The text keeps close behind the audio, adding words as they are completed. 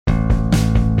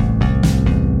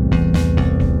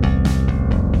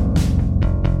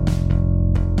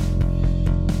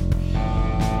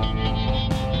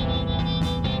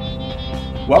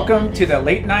Welcome to the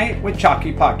Late Night with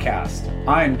Chalky podcast.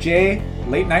 I'm Jay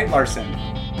Late Night Larson.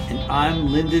 And I'm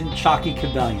Lyndon Chalky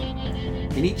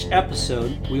Cabellion. In each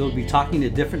episode, we will be talking to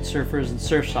different surfers and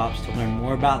surf shops to learn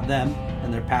more about them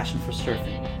and their passion for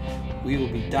surfing. We will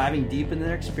be diving deep into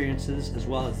their experiences as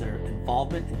well as their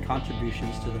involvement and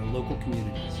contributions to their local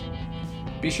communities.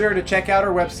 Be sure to check out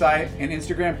our website and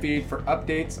Instagram feed for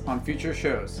updates on future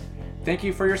shows. Thank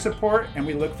you for your support, and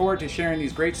we look forward to sharing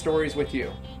these great stories with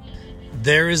you.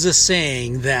 There is a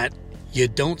saying that you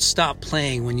don't stop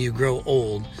playing when you grow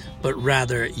old, but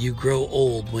rather you grow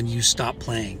old when you stop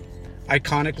playing.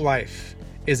 Iconic Life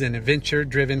is an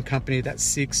adventure-driven company that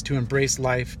seeks to embrace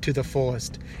life to the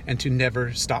fullest and to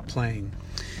never stop playing.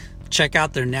 Check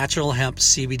out their natural hemp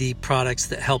CBD products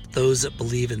that help those that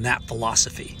believe in that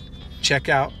philosophy. Check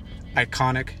out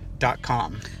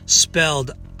iconic.com.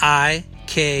 Spelled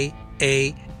IKANIK.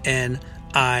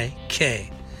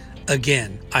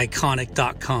 Again,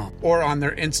 iconic.com. Or on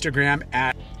their Instagram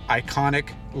at Iconic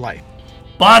Life.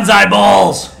 Bonsai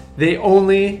bowls! They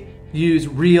only use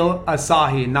real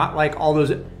acai, not like all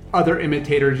those other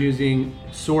imitators using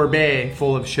sorbet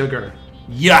full of sugar.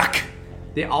 Yuck!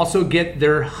 They also get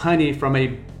their honey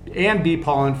and bee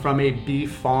pollen from a bee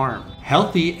farm.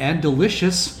 Healthy and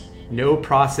delicious. No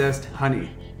processed honey.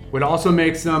 What also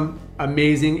makes them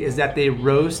amazing is that they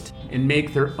roast and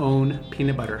make their own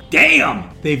peanut butter. Damn!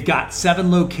 They've got 7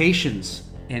 locations.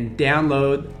 And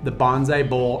download the Bonsai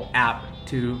Bowl app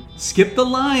to Skip the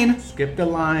line.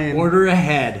 Order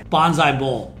ahead. Bonsai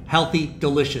Bowl. Healthy,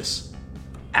 delicious.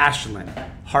 Ashland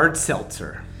Hard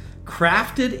Seltzer.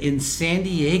 Crafted in San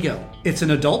Diego. It's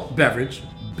an adult beverage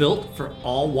built for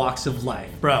all walks of life.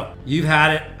 Bro, you've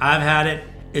had it. I've had it.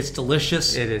 It's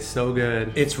delicious. It is so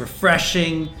good. It's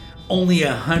refreshing. Only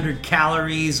 100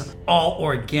 calories. All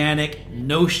organic.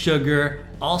 No sugar.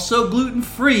 Also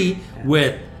gluten-free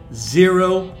with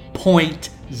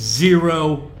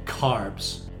 0.0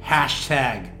 carbs.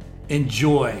 Hashtag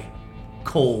enjoy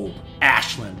cold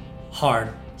Ashland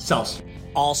Hard Seltzer.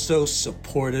 Also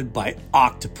supported by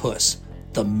Octopus,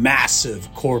 the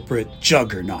massive corporate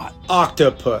juggernaut.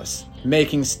 Octopus,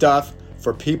 making stuff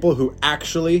for people who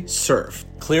actually surf.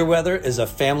 Clearweather is a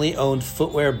family-owned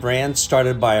footwear brand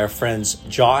started by our friends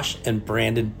Josh and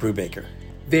Brandon Brubaker.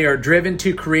 They are driven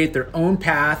to create their own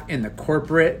path in the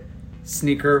corporate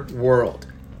sneaker world.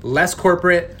 Less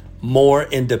corporate, More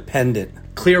independent.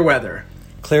 Clearweather.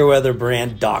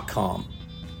 Clearweatherbrand.com.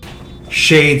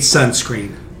 Shade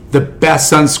Sunscreen. The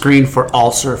best sunscreen for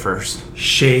all surfers.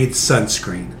 Shade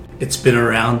Sunscreen. It's been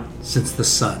around since the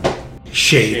sun.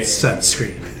 Shade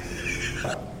Sunscreen.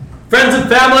 Friends and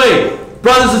family,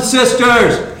 brothers and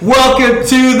sisters, welcome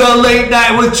to the Late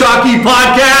Night with Chalky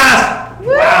podcast.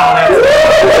 Wow,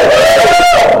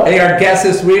 Hey, our guests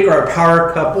this week are a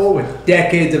power couple with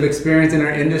decades of experience in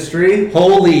our industry.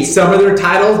 Holy. Some of their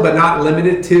titles, but not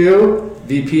limited to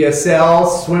VP of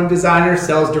Sales, Swim Designer,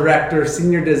 Sales Director,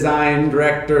 Senior Design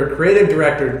Director, Creative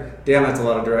Director. Damn, that's a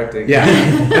lot of directing. Yeah.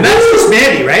 And that's just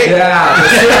Mandy, right?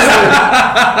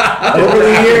 Yeah. Over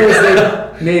the years, they've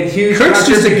made huge Kurt's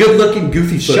just a good-looking,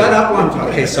 goofy foot. Shut up while I'm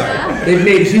talking. Okay, sorry. They've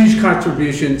made huge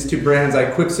contributions to brands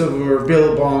like Quicksilver,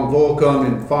 Billabong, Volcom,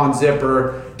 and Fawn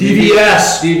Zipper.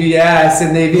 DVS,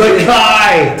 and they've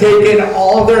taken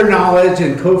all their knowledge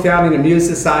and co-founding a Muse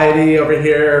Society over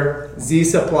here, Z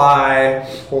Supply.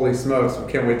 Holy smokes, we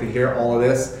can't wait to hear all of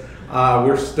this.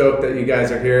 We're stoked that you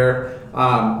guys are here.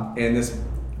 And this,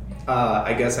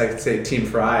 I guess I could say Team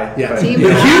Fry. Yeah, but,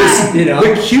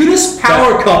 the cutest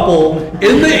power couple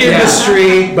in the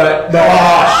industry. But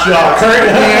Kurt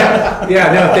and Mandy.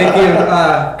 Yeah, no, thank you.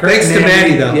 Kurt Thanks to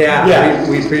Mandy, though. Yeah.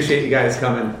 We appreciate you guys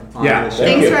coming on the show.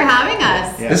 Thanks for having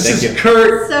us. Yeah, this is you.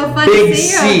 Kurt. So fun Big to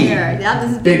see you C. here. Yeah,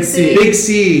 this is Big C. Big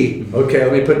C. Okay,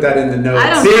 let me put that in the notes. I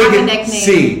don't Big have a nickname.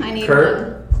 C. I need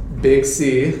Kurt, Big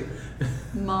C,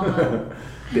 one. Mama.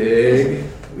 Big.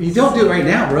 You don't do it right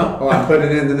now, bro. Oh, I'm putting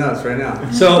it in the notes right now.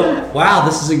 So, wow,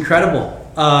 this is incredible.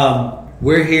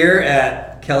 We're here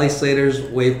at Kelly Slater's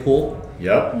Wave Pool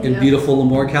Yep. in beautiful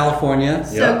Lemoore, California.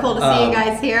 So cool to see you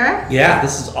guys here. Yeah,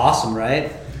 this is awesome,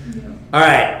 right? All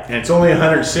right. And it's only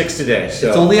 106 today. So.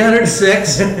 It's only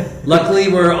 106. Luckily,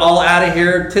 we're all out of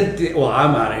here today. Well,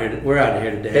 I'm out of here. We're out of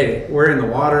here today. Hey, we're in the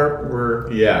water. We're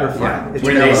fine. Yeah. It's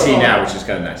We're in great. AC now, which is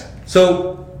kind of nice.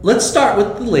 So let's start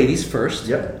with the ladies first.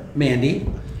 Yep. Mandy,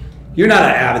 you're not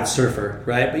an avid surfer,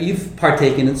 right? But you've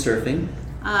partaken in surfing.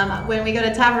 When we go to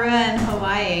Tavarua in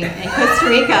Hawaii and Costa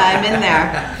Rica, I'm in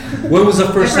there. When was the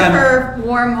first I time? prefer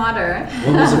warm water.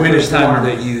 When was the When first it's time warm.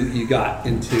 that you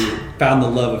found the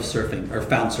love of surfing or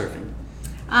found surfing?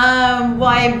 Well,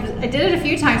 I did it a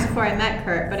few times before I met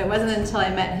Kurt, but it wasn't until I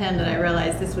met him that I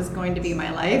realized this was going to be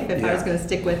my life if I was going to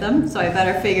stick with him. So I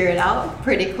better figure it out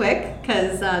pretty quick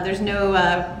because there's no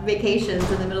vacations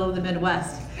in the middle of the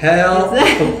Midwest. Hell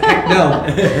no.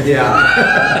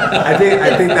 Yeah. I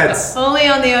think that's only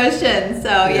on the ocean. So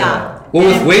yeah. Well,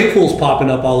 with wave pools popping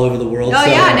up all over the world. Oh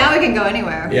yeah, now we can go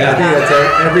anywhere. Yeah, I think that's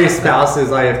every spouse's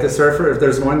life. If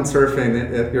there's one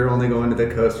surfing, if you're only going to the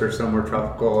coast or somewhere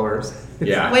tropical or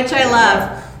which I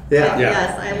love. Yeah.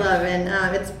 Yes, I love,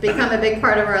 and it's become a big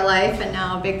part of our life, and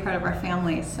now a big part of our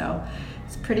family. So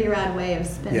it's a pretty rad way of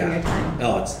spending your time.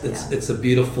 Oh, it's a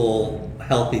beautiful,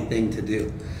 healthy thing to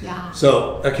do. Yeah.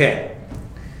 So okay,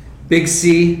 Big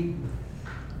C,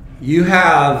 you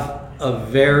have a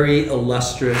very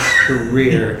illustrious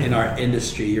career in our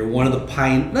industry. You're one of the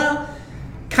kind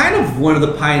of one of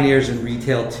the pioneers in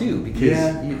retail too,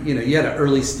 because you had an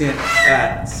early stint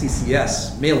at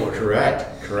CCS mail order. Correct.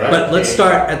 But let's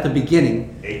start at the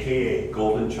beginning. AKA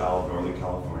Golden Child, Northern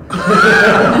California. I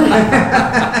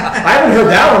haven't heard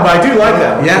that one, but I do like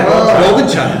that one. Yeah, Golden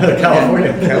Child,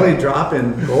 California. Kelly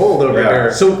dropping gold over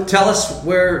there. So tell us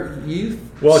where you.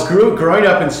 Well, growing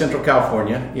up in Central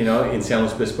California, in San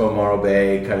Luis Obispo, Morro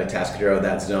Bay, kind of Tascadero,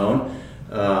 that zone.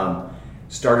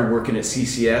 Started working at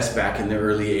CCS back in the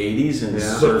early 80s. And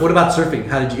what about surfing?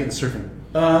 How did you get into surfing?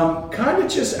 Kind of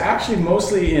just actually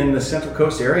mostly in the Central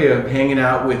Coast area, hanging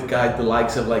out with guys, the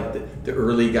likes of like the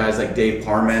early guys like Dave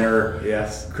Parmenter,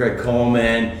 Craig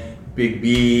Coleman, Big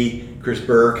B, Chris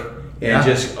Burke. And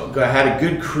just had a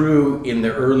good crew in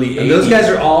the early 80s. And those guys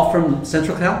are all from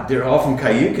Central Cal? They're all from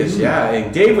Cayucas,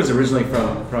 And Dave was originally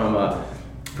from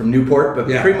Newport, but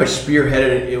pretty much spearheaded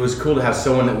it. It was cool to have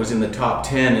someone that was in the top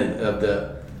 10 of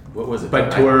the, what was it? By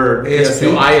tour, ASP,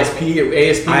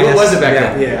 what was it back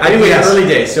then? Yeah. Anyway, early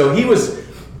days. So he was,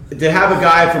 to have a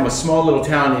guy from a small little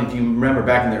town, and if you remember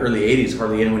back in the early 80s,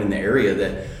 hardly anyone in the area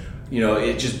that,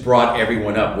 it just brought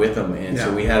everyone up with them. And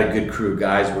so we had a good crew of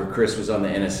guys where Chris was on the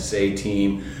NSSA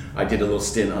team. I did a little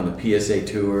stint on the PSA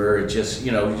tour. It just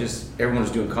everyone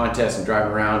was doing contests and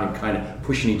driving around and kind of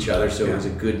pushing each other. So it was a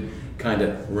good kind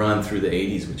of run through the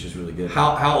 80s, which was really good.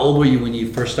 How old were you when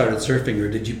you first started surfing? Or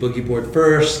did you boogie board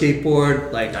first,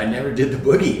 skateboard? I never did the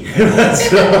boogie.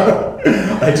 So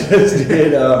I just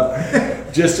did...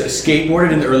 Just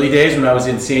skateboarded in the early days when I was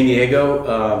in San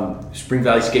Diego. Spring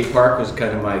Valley Skate Park was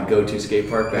kind of my go-to skate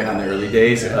park back in the early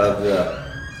days of the,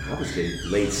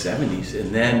 late 70s.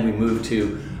 And then we moved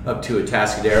up to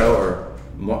Atascadero or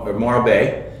Morro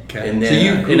Bay. Okay. And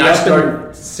then I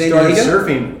started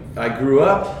surfing. I grew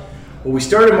up. Well, we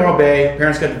started in Morro Bay.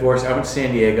 Parents got divorced. I went to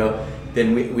San Diego.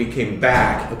 Then we came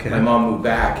back. Okay. My mom moved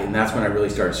back, and that's when I really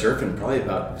started surfing, probably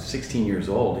about 16 years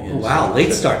old. Oh, wow,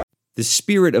 late start. The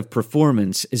spirit of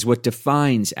performance is what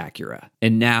defines Acura,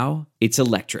 and now it's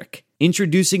electric.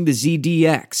 Introducing the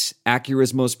ZDX,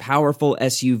 Acura's most powerful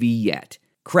SUV yet.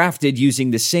 Crafted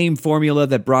using the same formula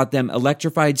that brought them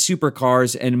electrified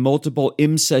supercars and multiple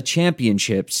IMSA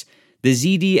championships, the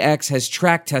ZDX has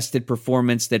track-tested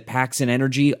performance that packs an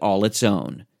energy all its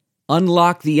own.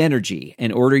 Unlock the energy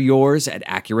and order yours at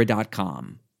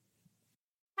Acura.com.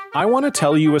 I want to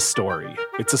tell you a story.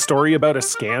 It's a story about a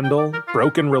scandal,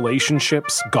 broken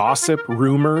relationships, gossip,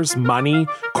 rumors, money,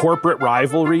 corporate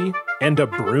rivalry, and a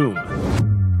broom.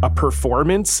 A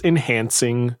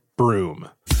performance-enhancing broom.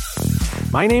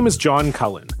 My name is John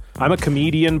Cullen. I'm a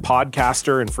comedian,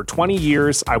 podcaster, and for 20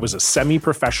 years, I was a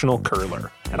semi-professional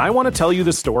curler. And I want to tell you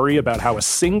the story about how a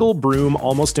single broom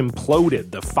almost imploded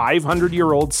the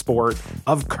 500-year-old sport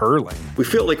of curling. We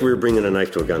felt like we were bringing a knife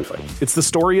to a gunfight. It's the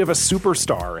story of a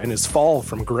superstar and his fall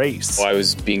from grace. Well, I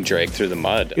was being dragged through the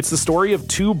mud. It's the story of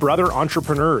two brother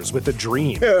entrepreneurs with a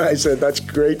dream. I said, that's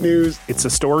great news. It's a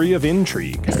story of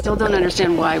intrigue. I still don't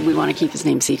understand why we want to keep his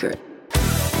name secret.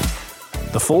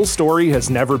 The full story has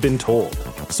never been told,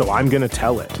 so I'm going to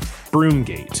tell it.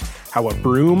 Broomgate, how a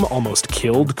broom almost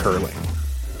killed curling.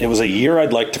 It was a year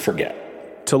I'd like to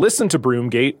forget. To listen to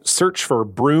Broomgate, search for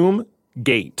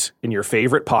Broomgate in your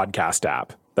favorite podcast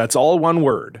app. That's all one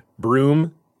word,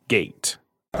 Broomgate.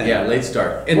 Yeah, late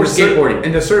start. And we're skateboarding.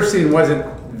 And the surf scene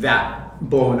wasn't that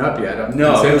blown up yet up in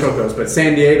Central Coast, but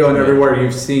San Diego and everywhere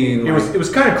you've seen. It was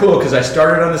kind of cool because I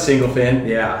started on the single fin.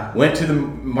 Yeah. Went to the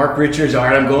Mark Richards. All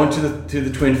right, I'm going to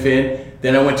the twin fin.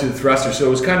 Then I went to the thruster. So it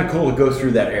was kind of cool to go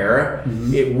through that era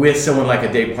with someone like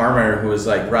a Dave Parmenter who was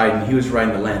riding. He was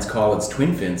riding the Lance Collins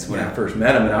twin fins when I first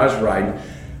met him, and I was riding,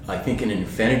 I think, an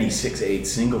Infinity 6/8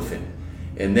 single fin.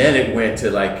 And then it went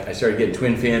to I started getting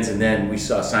twin fins, and then we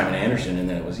saw Simon Anderson, and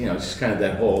then it was, just kind of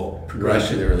that whole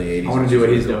progression of the early 80s. I want to do what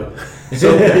he's doing.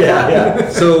 So,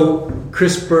 So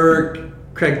Chris Burke,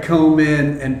 Craig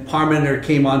Coleman and Parmenter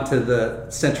came onto the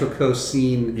Central Coast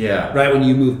scene right when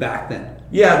you moved back then.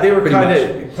 Yeah, they were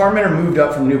Parmenter moved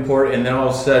up from Newport, and then all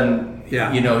of a sudden,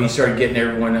 he started getting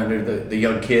everyone under the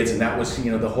young kids, and that was,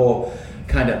 the whole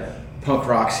kind of punk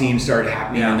rock scene started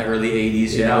happening in the early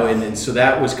 80s, you know, and so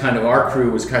that was kind of, our crew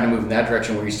was kind of moving that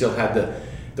direction, where you still had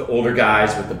the older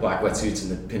guys with the black wetsuits and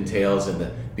the pintails and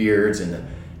the beards and the,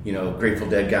 Grateful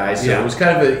Dead guys. So it was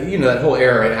kind of that whole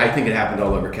era. I think it happened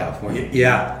all over California.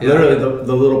 Yeah. Literally,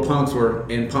 the little punks were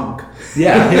in punk.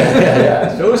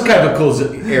 Yeah. So it was kind of a cool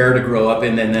era to grow up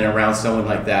in, and then around someone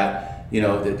like that,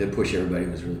 to push everybody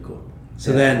was really cool.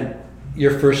 So then,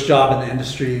 your first job in the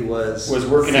industry was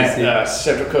working at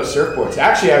Central Coast Surfboards.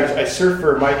 Actually, I surfed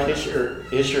for Mike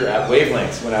Hischer at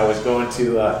Wavelengths when I was going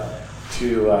to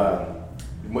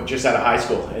just out of high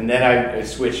school, and then I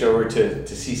switched over to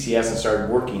CCS and started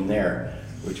working there,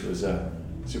 which was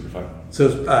super fun. So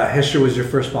Hischer was your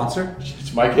first sponsor?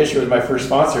 Mike Hischer was my first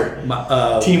sponsor.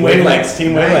 Team Wavelengths.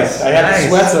 Team Wavelengths. I had the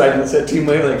sweats that said Team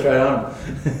Wavelengths right on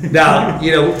them. Now,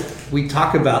 we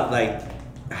talk about like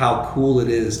how cool it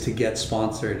is to get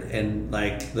sponsored, and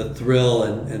like the thrill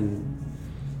and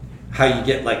how you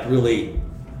get like really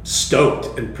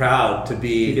stoked and proud to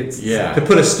be to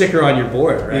put a sticker on your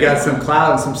board, right? You got some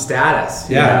clout and some status,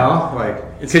 you know?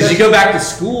 Like, because you go back to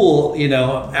school,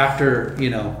 after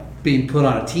being put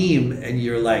on a team, and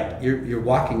you're like you're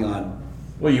walking on.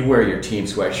 Well, you wear your team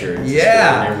sweatshirt. And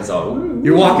everyone's all, ooh.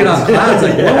 You're walking on clouds,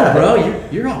 like, whoa, bro,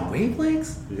 you're on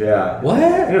Wavelengths? Yeah. What?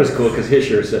 And it was cool because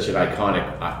Hischer is such an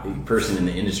iconic person in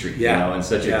the industry, and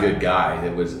such a good guy.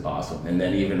 It was awesome. And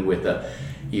then even with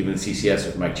CCS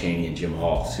with Mike Chaney and Jim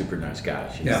Hall, super nice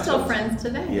guys. Still friends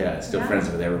today. Yeah, still friends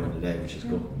with everyone today, which is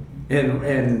cool.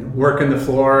 And working the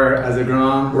floor as a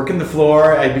grom? Working the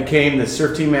floor, I became the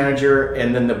surf team manager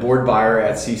and then the board buyer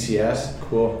at CCS.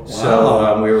 Cool. Wow.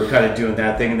 So we were kind of doing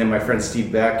that thing, and then my friend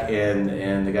Steve Beck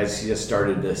and the guys at CCS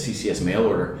started the CCS mail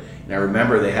order. And I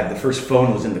remember they had the first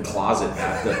phone was in the closet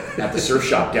at the surf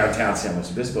shop downtown San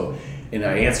Luis Obispo. And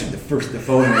I answered the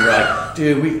phone, and we were like,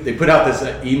 dude, they put out this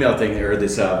email thing there,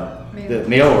 this the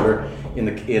mail order in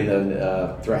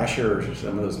the Thrasher or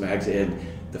some of those mags, and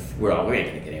we ain't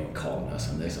gonna get anyone calling us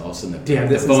on this. All of a sudden,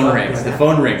 the phone rings. The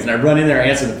phone rings, and I run in there,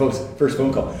 answer the first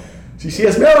phone call.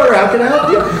 CCS mail order, how can I help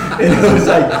you? And it was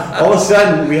like all of a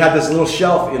sudden we had this little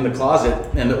shelf in the closet,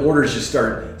 and the orders just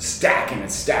started stacking,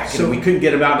 and we couldn't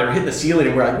get them out. They were hitting the ceiling,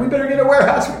 and we're like, we better get a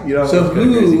warehouse. So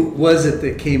who was it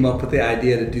that came up with the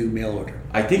idea to do mail order?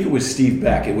 I think it was Steve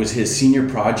Beck. It was his senior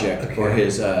project or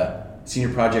his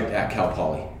senior project at Cal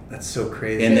Poly. That's so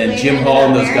crazy. And then Jim Hall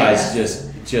and those guys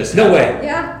just no way.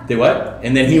 Yeah. They what?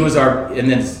 And then he was he's our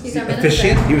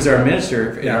minister. He was our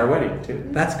minister in our wedding too.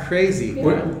 That's crazy. Yeah.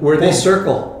 Were they full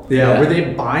circle? Yeah. Were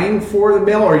they buying for the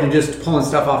mail, or are you just pulling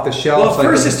stuff off the shelf? Well,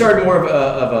 first it started more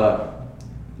of a.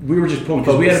 We were just pulling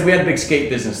because we had a big skate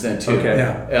business then too. Okay.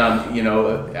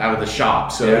 Out of the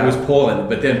shop, so it was pulling.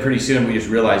 But then pretty soon we just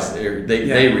realized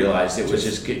they realized it was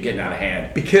just getting out of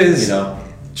hand. Because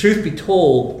truth be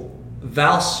told,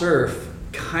 Val Surf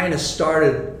kind of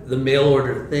started the mail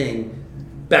order thing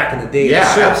back in the day.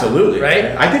 Yeah, absolutely. Right?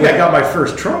 I think I got my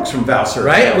first trunks from Val Surf.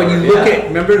 Right? When you look at,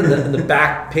 remember in the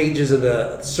back pages of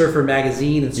the Surfer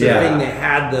magazine and surfing, they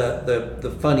had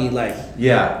the funny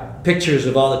pictures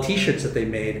of all the t-shirts that they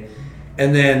made.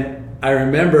 And then I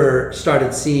remember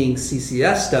started seeing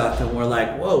CCS stuff, and we're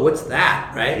like, whoa, what's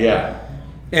that? Right? Yeah.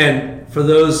 And for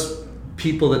those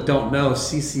people that don't know,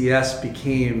 CCS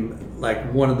became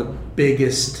like one of the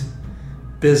biggest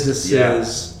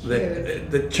businesses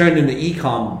that turned into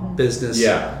e-com business.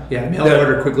 Mail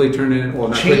order quickly turned in, well,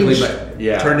 not quickly, but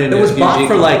turned into. It was bought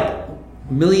for like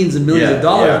millions and millions of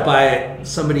dollars by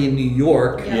somebody in New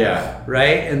York.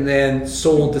 Right, and then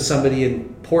sold to somebody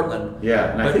in Portland.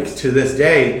 And I think to this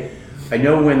day, I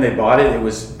know when they bought it,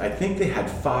 I think they had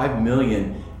 5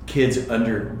 million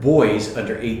boys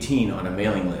under 18 on a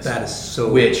mailing list. That is so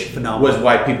phenomenal. Was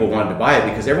why people wanted to buy it,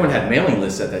 because everyone had mailing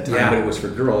lists at that time, but it was for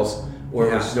girls. Or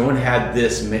no one had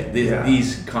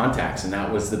these contacts, and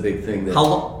that was the big thing. How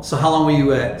long were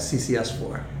you at CCS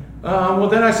for? Well,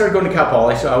 then I started going to Cal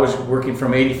Poly, so I was working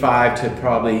from 85 to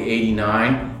probably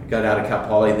 89. Got out of Cal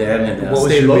Poly then, and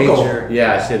stayed local. Major?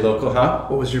 Yeah, I stayed local.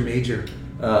 What was your major?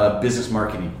 Business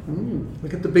marketing.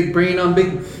 Look at the big brain on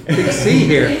big C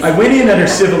here. I went in under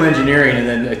civil engineering, and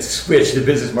then I switched to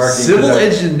business marketing. Civil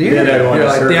engineering? You're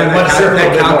like, damn,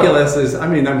 that calculus is, I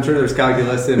mean, I'm sure there's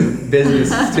calculus in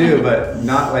business too, but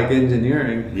not like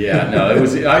engineering. Yeah, no, it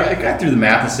was, I got through the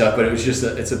math and stuff, but it was just,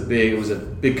 it was a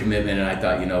big commitment, and I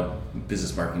thought,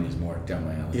 business marketing is more down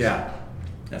my alley. Yeah.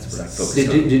 That's what I focused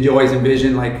on. Did you always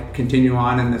envision like continue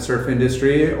on in the surf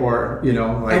industry, or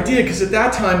I did, because at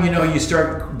that time you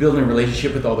start building a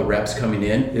relationship with all the reps coming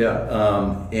in,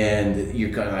 and you're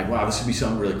kind of like, wow, this would be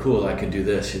something really cool. I could do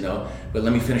this, but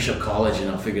let me finish up college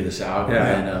and I'll figure this out.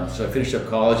 And so I finished up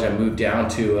college. I moved down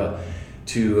to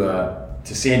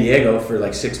San Diego for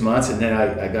like 6 months, and then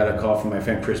I got a call from my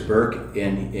friend Chris Burke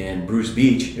and Bruce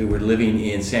Beach, who were living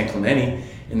in San Clemente,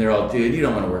 and they're all, dude, you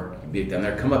don't want to work down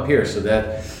there, come up here. So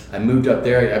that I moved up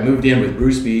there. I moved in with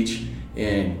Bruce Beach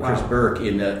and Chris Burke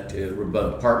in the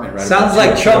apartment right. Sounds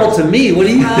like trouble to me. What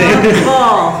do you think?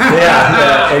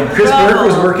 And Chris Burke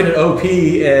was working at OP,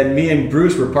 and me and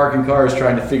Bruce were parking cars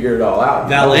trying to figure it all out.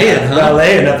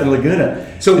 Valeting up in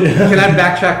Laguna. So can I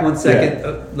backtrack 1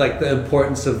 second? Like the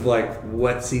importance of like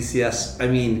what CCS. I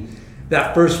mean,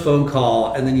 that first phone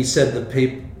call, and then you said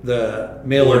the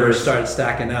mail orders started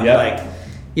stacking up. Like,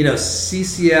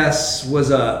 CCS was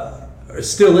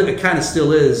it kind of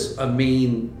still is a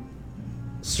main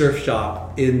surf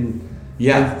shop in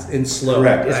Slow.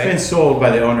 Correct. Right? It's been sold by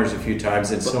the owners a few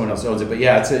times, and someone else owns it.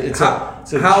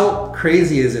 But how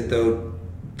crazy is it though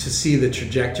to see the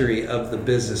trajectory of the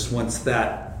business once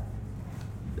that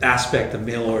aspect of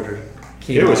mail order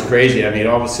came? It was crazy. I mean,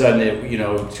 all of a sudden,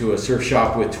 to a surf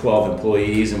shop with 12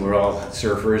 employees, and we're all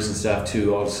surfers and stuff,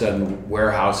 to all of a sudden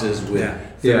warehouses with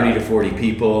 30 to 40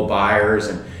 people, buyers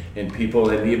and people.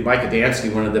 And Mike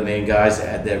Adamski, one of the main guys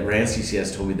that ran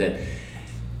CCS, told me that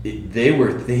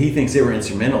he thinks they were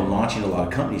instrumental in launching a lot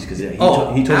of companies, because he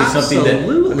told me something that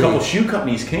a couple shoe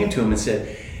companies came to him and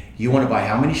said, you want to buy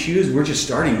how many shoes? We're just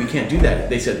starting. We can't do that.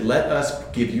 They said, let us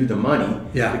give you the money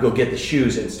to go get the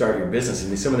shoes and start your business.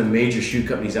 And some of the major shoe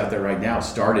companies out there right now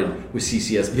started with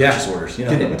CCS purchase orders.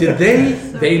 Did they?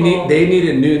 They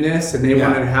needed newness, and they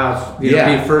wanted to have be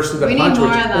first of the punch,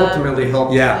 which ultimately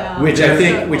helped. Which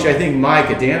I think Mike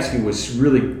Adamski was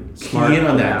really key in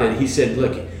on that. That he said,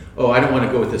 look, I don't want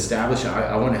to go with established.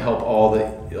 I want to help all the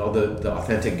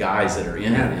authentic guys that are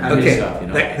in it and do stuff.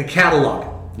 The catalog.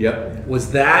 Yep.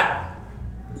 Was that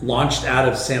launched out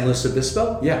of San Luis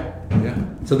Obispo? Yeah.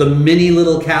 So the mini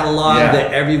little catalog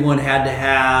that everyone had to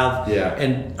have. Yeah.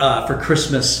 And for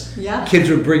Christmas, kids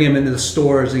would bring them into the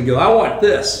stores and go, I want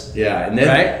this. Yeah. And then,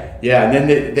 and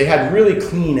then they had really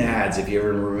clean ads, if you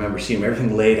ever remember seeing them.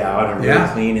 Everything laid out and really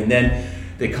clean. And then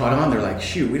they caught on. They're like,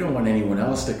 shoot, we don't want anyone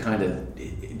else to kind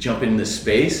of jump in this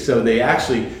space. So they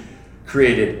actually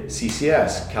created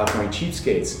CCS, California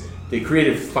Cheapskates. They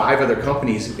created 5 other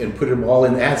companies and put them all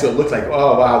in the ad, so it looked like,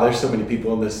 oh wow, there's so many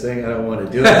people in this thing, I don't want to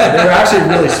do it. They were actually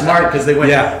really smart, because they went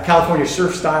California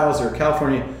Surf Styles or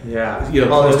California.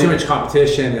 There's too much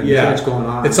competition and too much going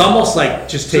on. It's almost like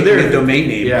just taking a domain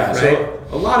name. Right? So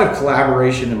a lot of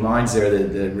collaboration in minds there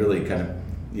that really kind of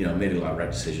made a lot of right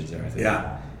decisions there, I think.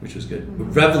 Which was good.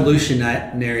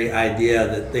 Revolutionary idea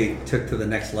that they took to the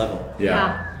next level.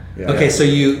 Okay, so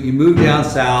you moved down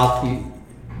south.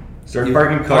 Started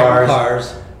parking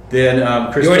cars.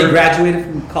 Then Chris. You already graduated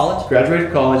from college? Graduated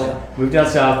from college. Moved down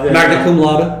south. Magna cum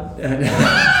laude?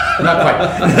 Not quite.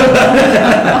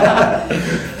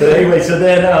 But anyway, so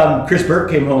then Chris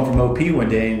Burke came home from OP one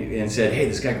day and said, hey,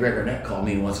 this guy Greg Arnett called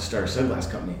me and wants to start a sunglass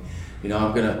company. We're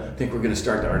gonna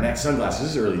start the Arnett sunglasses.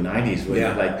 This is early '90s.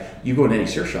 Like you go in any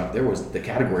surf shop, the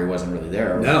category wasn't really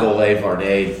there. It was Volet,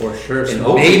 Varney, for sure. And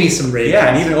maybe some Ray. Yeah,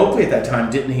 and even Oakley at that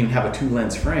time didn't even have a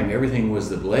 2-lens frame. Everything was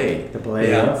the blade. The blade,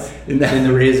 and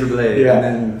the razor blade. Yeah. And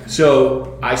then,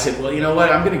 so I said, well, you know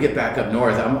what? I'm gonna get back up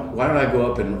north. Why don't I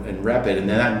go up and rep it? And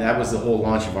then that was the whole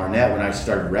launch of Arnett. When I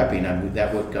started repping,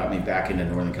 that what got me back into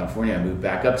Northern California. I moved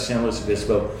back up to San Luis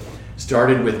Obispo.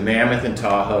 Started with Mammoth and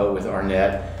Tahoe with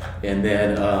Arnett. And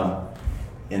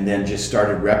then just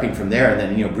started repping from there. And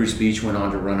then, Bruce Beach went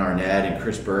on to run Arnett, and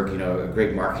Chris Burke, a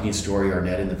great marketing story.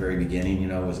 Arnett in the very beginning,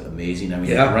 was amazing. I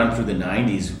mean, the run through the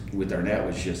 90s with Arnett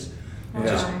was just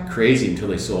crazy until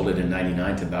they sold it in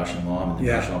 99 to Bausch & Lomb, and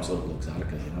then Bausch & Lomb sold it to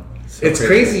Luxottica, So it's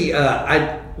crazy.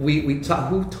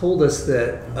 Who told us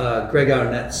that Greg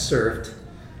Arnett surfed?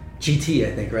 GT,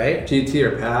 I think, right? GT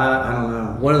or Pat, I don't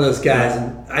know. One of those guys,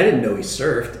 and I didn't know he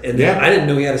surfed, and I didn't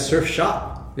know he had a surf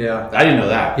shop. Yeah. I didn't know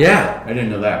that. Yeah. I didn't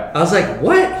know that. I was like,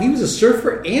 what? He was a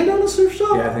surfer and on a surf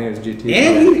shop? Yeah, I think it was GT.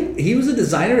 And he was a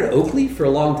designer at Oakley for a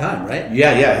long time, right?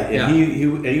 Yeah. And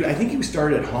he I think he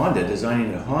started at Honda,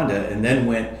 designing at Honda, and then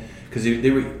went, because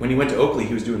when he went to Oakley,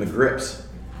 he was doing the grips.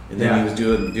 And then he was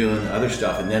doing other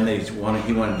stuff. And then he wanted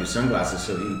to do sunglasses,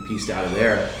 so he pieced out of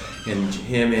there. And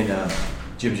him and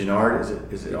Jim Gennard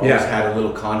always had a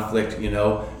little conflict,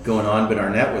 going on. But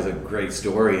Arnett was a great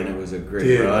story, and it was a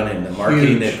great run, and the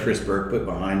marketing that Chris Burke put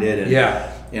behind it, and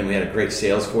and we had a great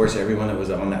sales force. Everyone that was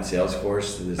on that sales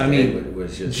force to this day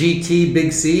was just GT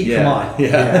Big C. Yeah, come on,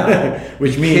 yeah.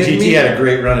 Which me and GT had a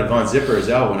great run at Von Zipper as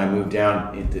well when I moved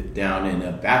back down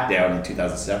in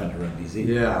 2007 to run BZ.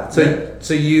 Yeah.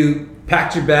 So you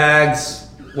packed your bags,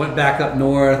 went back up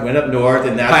north. And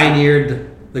that's pioneered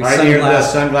the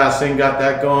sunglass thing, got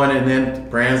that going, and then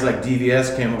brands like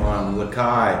DVS came along,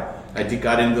 Lakai. I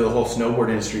got into the whole snowboard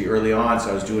industry early on, so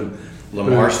I was doing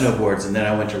Lamar snowboards, and then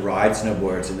I went to Ride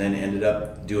snowboards, and then ended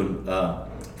up doing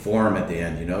Forum at the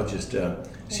end, just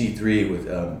C3 with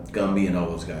Gumby and all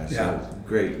those guys. Yeah. So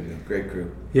great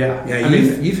crew. Yeah.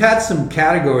 You've had some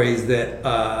categories that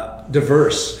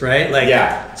diverse, right?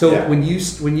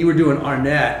 When you were doing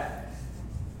Arnett,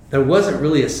 there wasn't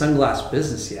really a sunglass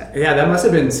business yet. Yeah, that must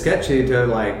have been sketchy to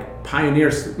like pioneer,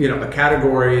 a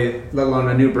category, let alone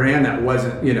a new brand that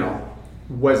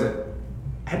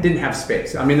didn't have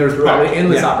space. I mean, there's probably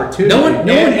endless opportunity.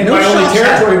 My only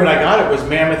territory when I got it was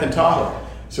Mammoth and Tahoe.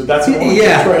 So that's the only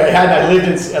territory I had. I lived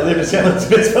in San Luis.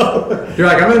 You're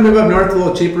like, I'm going to move up north, a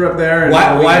little cheaper up there. And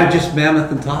why just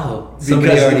Mammoth and Tahoe? Because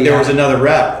there was another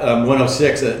rep,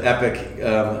 106, Epic,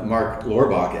 Mark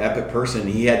Lorbach, Epic person.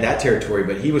 He had that territory,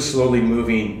 but he was slowly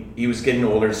moving. He was getting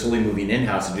older and slowly moving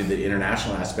in-house to do the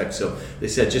international aspect. So they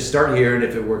said, just start here, and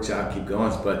if it works out, keep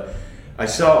going. But I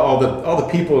saw all the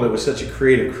people. It was such a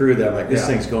creative crew that I'm like, this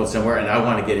thing's going somewhere, and I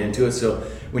want to get into it. So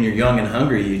when you're young and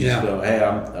hungry, you just go, hey,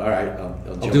 I'm all right.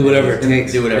 I'll do whatever it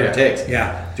takes. Do whatever it takes.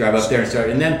 Yeah. Drive up there and start.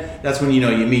 And then that's when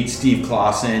you meet Steve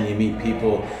Clausen. You meet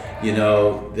people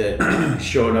that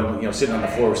showed him, sitting on the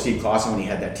floor with Steve Clausen when he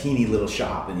had that teeny little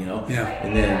shop, and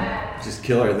and then just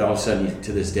killer. And all of a sudden,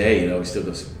 to this day, we still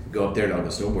go up there and I'll go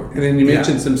snowboard. And then you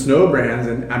mentioned some snow brands,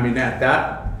 and I mean at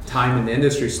that time in the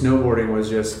industry, snowboarding was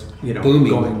just booming,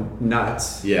 going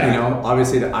nuts. Yeah.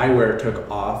 Obviously the eyewear took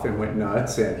off and went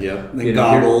nuts, and the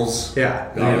goggles.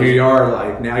 And here you are,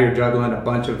 like now you're juggling a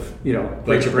bunch of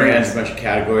bunch of brands, a bunch of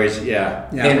categories.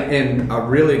 And a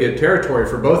really good territory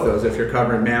for both those. If you're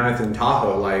covering Mammoth and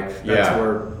Tahoe, that's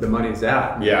where the money's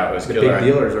at. Yeah, it was the killer. big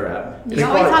dealers are at. You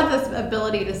always had this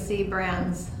ability to see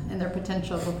brands and their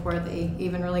potential before they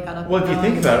even really got up. Well, if you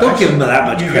think about it, don't give them that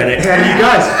much credit. You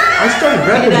guys, I started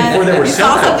repping before there were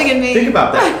cell phones. Something in me. Think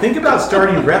about that. Think about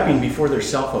starting repping before there's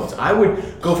cell phones. I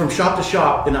would go from shop to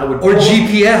shop, and I would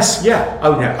GPS. Yeah,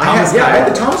 I had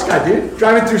the Thomas guy, dude,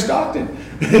 driving through Stockton.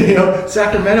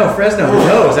 Sacramento, Fresno, who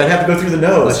knows? I'd have to go through the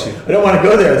nose. I don't want to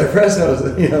go there. The Fresno's,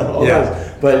 all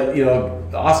those. But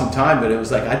awesome time. But it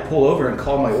was like I'd pull over and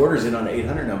call my orders in on an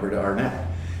 800 number to Arnett.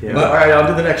 Yeah. But all right, I'll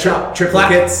do the next shop.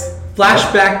 Triplicates.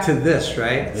 Flashback to this,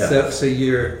 right? Yeah. So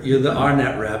you're the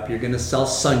Arnett rep. You're going to sell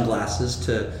sunglasses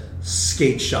to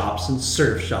skate shops and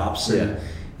surf shops, and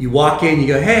you walk in. You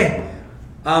go, hey,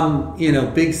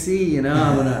 Big C. I'm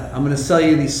gonna sell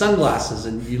you these sunglasses,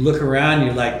 and you look around.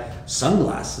 You're like,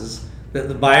 sunglasses?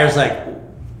 The buyer's like,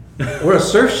 we're a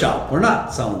surf shop. We're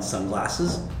not selling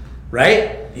sunglasses,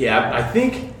 right? Yeah, I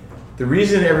think the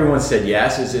reason everyone said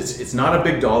yes is it's not a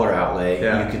big dollar outlay.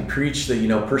 Yeah. You can preach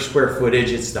the per square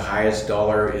footage. It's the highest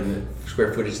dollar in the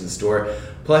square footage in the store.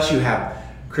 Plus you have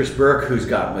Chris Burke, who's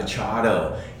got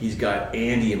Machado. He's got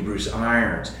Andy and Bruce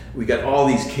Irons. We got all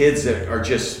these kids that are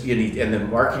just, and the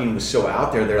marketing was so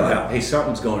out there. They're like, hey,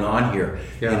 something's going on here,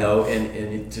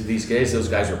 and to these guys, those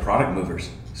guys are product movers.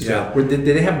 So, Did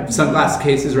they have sunglass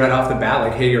cases right off the bat?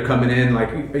 Like, hey, you're coming in,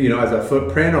 as a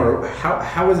footprint, or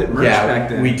how was it merged back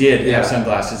then? We did have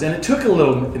sunglasses, and it took a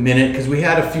little minute because we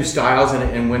had a few styles,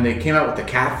 and when they came out with the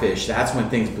Catfish, that's when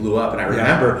things blew up. And I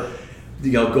remember,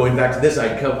 going back to this,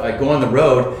 I'd go on the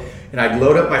road, and I'd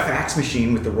load up my fax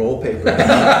machine with the roll paper,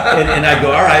 and I'd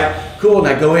go, all right, cool, and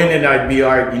I'd go in, and I'd be,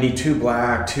 all right, you need 2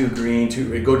 black, 2 green,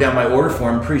 2, go down my order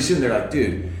form. Pretty soon, they're like,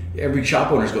 dude. Every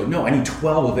shop owners go, no, I need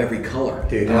 12 of every color.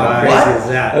 Dude, how crazy is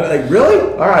that? I'm like, really?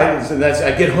 All right. So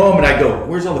I get home and I go,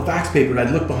 where's all the fax paper? And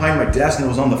I'd look behind my desk and it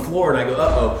was on the floor, and I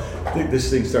go, I think this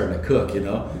thing's starting to cook, And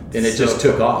it just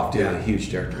took off, dude. A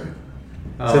huge territory.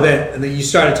 So then you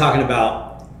started talking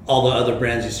about all the other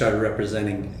brands you started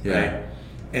representing, right?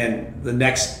 And the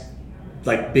next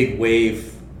big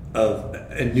wave of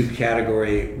a new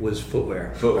category was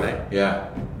footwear. Right? Yeah.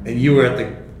 And you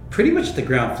were pretty much at the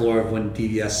ground floor of when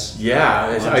DVS. Yeah,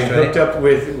 I hooked up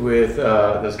with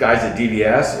those guys at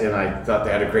DVS, and I thought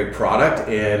they had a great product.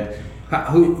 And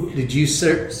who did you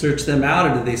search them out,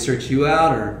 or did they search you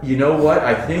out, or? You know what?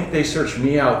 I think they searched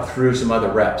me out through some other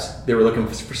reps. They were looking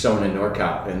for someone in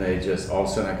NorCal, and they just all of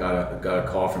a sudden I got a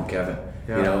call from Kevin,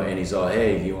 and he's all,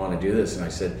 hey, do you want to do this? And I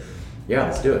said, yeah,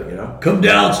 let's do it, you know. Come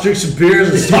down, let's drink some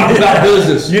beers, let's talk about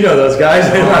business. You know those guys.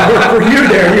 I worked for you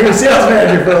there. You were a sales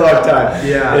manager for a long time.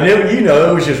 Yeah. And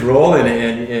it was just rolling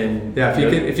and yeah,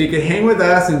 if you could hang with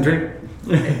us and drink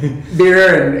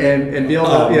beer and be able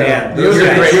to, it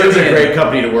was a great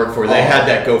company to work for. They had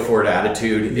that go for it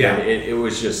attitude. Yeah. And it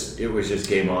was just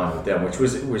game on with them, which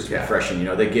was refreshing. You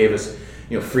know, they gave us,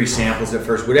 free samples at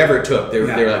first, whatever it took. They were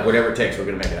like, whatever it takes, we're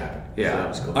going to make it happen. Yeah. So that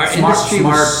was cool. Our industry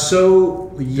was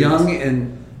so young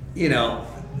and,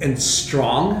 and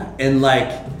strong, and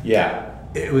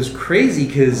it was crazy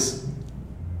because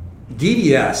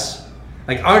DVS,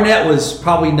 Arnett was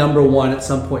probably number one at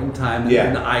some point in time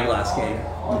in the eyeglass game.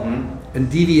 Mm-hmm.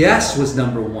 And DVS was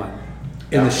number one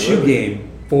in the shoe game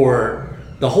for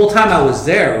the whole time I was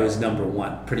there. It was number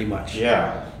one pretty much.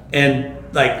 Yeah. And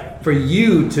for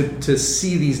you to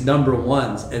see these number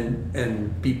ones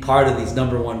and be part of these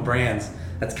number one brands,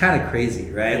 that's kind of crazy,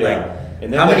 right? Yeah.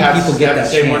 And then how many people get that the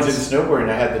same chance? ones in snowboarding.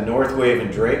 I had the Northwave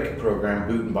and Drake program,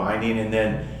 boot and binding, and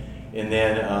then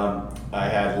I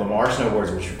had Lamar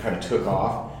snowboards, which kind of took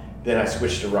off. Then I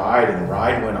switched to Ride, and the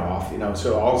Ride went off.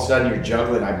 So all of a sudden you're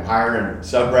juggling. I'm hiring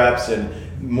sub reps and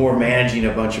more managing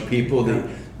a bunch of people.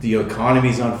 The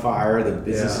economy's on fire, the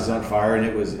business is on fire, and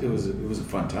it was a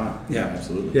fun time. Yeah,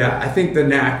 absolutely. Yeah, I think the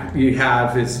knack you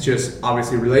have is just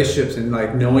obviously relationships and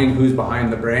knowing who's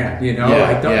behind the brand.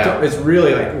 It's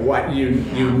really what you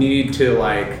need to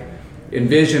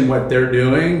envision what they're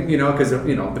doing. Because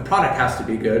the product has to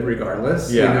be good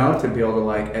regardless. Yeah. To be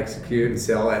able to execute and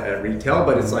sell at retail.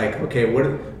 But it's okay,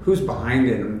 who's behind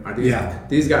it? And are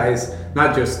these guys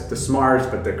not just the smarts,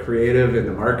 but the creative and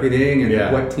the marketing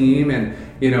and what team and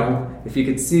if you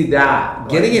could see that.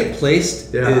 Getting it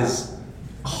placed is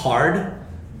hard,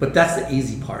 but that's the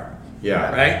easy part. Yeah.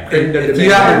 Right? And if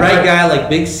you have the right guy like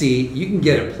Big C, you can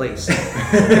get it placed.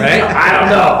 Right? I don't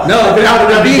know. No, I've been out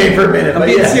of the game for a minute. I'm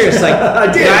being serious.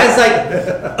 Guys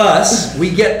like us, we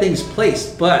get things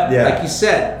placed. But like you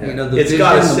said, the vision,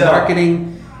 the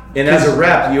marketing. And as a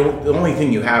rep, the only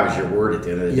thing you have is your word at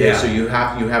the end of the day. Yeah. So you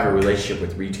have a relationship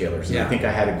with retailers. And I think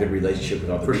I had a good relationship with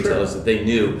all the retailers that they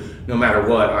knew no matter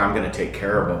what, I'm going to take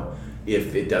care of them.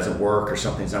 If it doesn't work or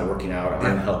something's not working out,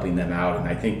 I'm helping them out. And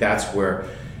I think that's where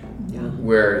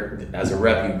as a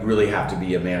rep, you really have to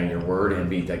be a man of your word and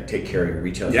take care of your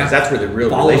retailers. Yeah. That's where the real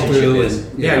Follow relationship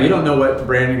is. You don't know what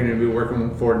brand you're going to be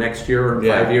working for next year or in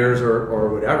 5 years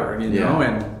or whatever, and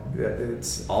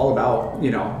it's all about,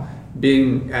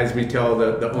 being, as we tell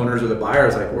the owners or the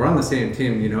buyers, we're on the same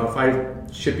team. If I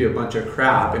ship you a bunch of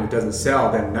crap and it doesn't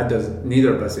sell, then that does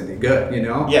neither of us any good.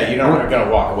 Yeah, you're not going to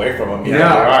walk away from them.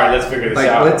 All right, let's figure this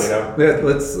out.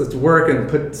 Let's work and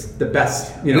put the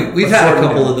best. We've had a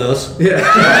couple of those. Yeah,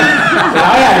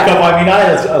 I had a couple. I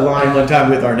had a line one time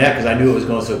with Arnett because I knew it was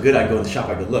going so good. I go in the shop.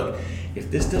 I go, look,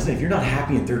 if you're not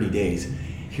happy in 30 days.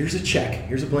 Here's a check.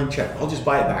 Here's a blank check. I'll just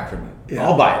buy it back from you. Yeah.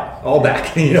 I'll buy it all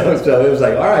back. So it was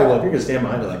all right. Well, if you're gonna stand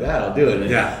behind it like that, I'll do it.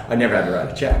 And I never had to write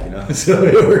a check. So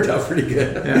it worked out pretty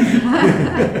good.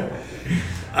 Yeah.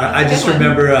 I just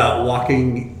remember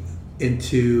walking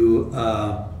into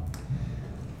the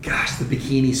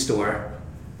bikini store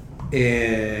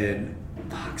in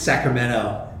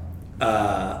Sacramento.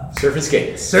 Surf and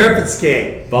skate.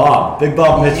 Big Bob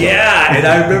Mitchell. Yeah, and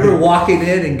I remember walking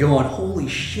in and going, "Holy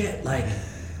shit!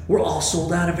 We're all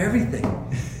sold out of everything."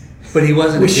 But he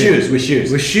wasn't with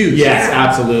shoes. Yes,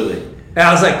 absolutely. And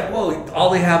I was like, "Whoa! All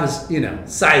they have is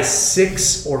size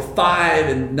 6 or 5,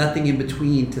 and nothing in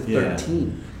between to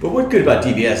 13." But what's good about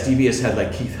DVS? DVS had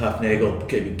Keith Huffnagel,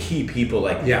 key people.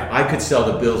 I could sell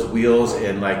the Bills Wheels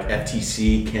and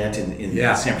FTC Kent in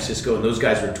San Francisco, and those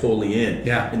guys were totally in.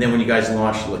 Yeah. And then when you guys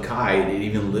launched Lakai, it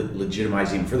even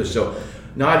legitimized even further. So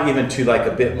not even to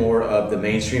a bit more of the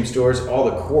mainstream stores, all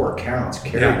the core accounts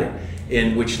carried it,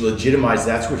 and which legitimized.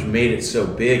 That's what made it so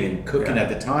big. And cooking at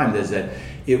the time is that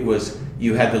it was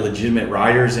you had the legitimate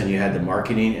riders and you had the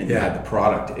marketing and you had the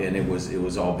product, and it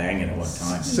was all banging at one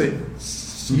time.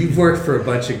 So you've worked for a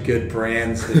bunch of good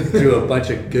brands through a bunch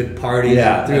of good parties,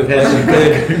 through a bunch of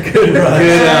good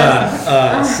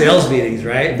sales meetings,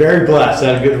 right? Very blessed.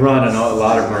 I had a good run on a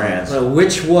lot of brands.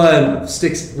 Which one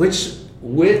sticks?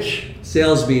 Which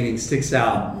sales meeting sticks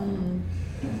out?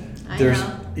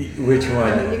 Which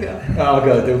one? You go. I'll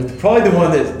go. Probably the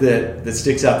one that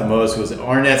sticks out the most was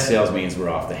Arnett sales meetings were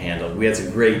off the handle. We had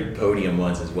some great podium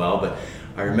ones as well, but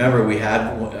I remember we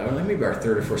had maybe our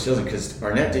third or fourth sales because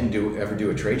Arnett didn't ever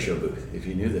do a trade show booth. If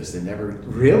you knew this, they never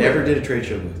did a trade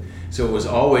show booth. So it was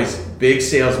always big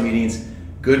sales meetings,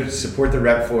 good support the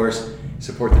rep force,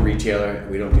 support the retailer.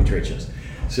 We don't do trade shows.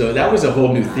 So that was a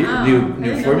whole new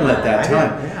new formula at that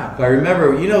time. Yeah. But I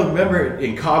remember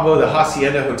in Cabo, the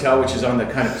Hacienda Hotel, which is on the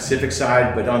kind of Pacific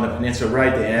side, but on the peninsula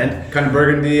right at the end. Kind of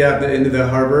Burgundy at the end of the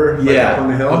harbor. Yeah, up on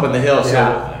the hill. Up on the hill.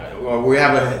 Yeah. So we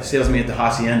have a sales meeting at the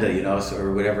Hacienda,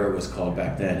 or whatever it was called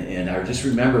back then. And I just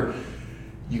remember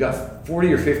you got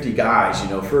 40 or 50 guys,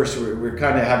 first we're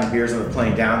kind of having beers on the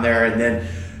plane down there, and then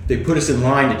they put us in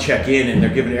line to check in, and they're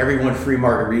giving everyone free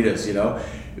margaritas,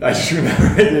 I just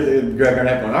remember Greg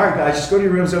Arnett going, all right, guys, just go to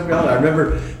your rooms. Open. I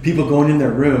remember people going in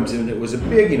their rooms, and it was a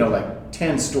big,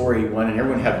 10-story one, and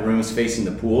everyone had rooms facing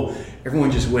the pool. Everyone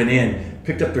just went in,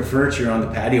 picked up their furniture on the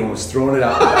patio, and was throwing it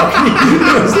out the balcony.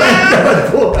 It was like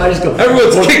the pool. I just go,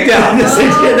 everyone's kicked out. This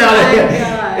thing's getting out of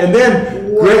hand. And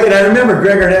then I remember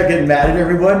Greg Arnett getting mad at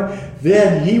everyone.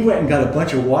 Then he went and got a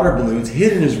bunch of water balloons,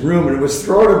 hid in his room, and was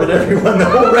throwing them at everyone the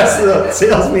whole rest of the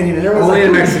sales meeting. And everyone was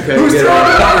in Mexico. Who's throwing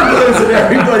water balloons at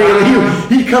everybody?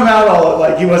 And he'd come out all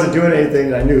like he wasn't doing anything,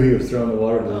 and I knew he was throwing the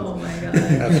water balloons. Oh my god.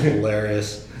 That's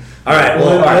hilarious. All right,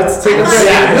 well, let's take a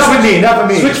break. Enough of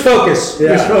me. Switch focus.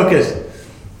 Yeah. Switch focus.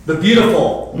 The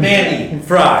beautiful Mandy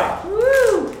Fry.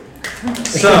 Woo!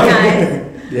 So,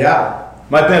 Yeah.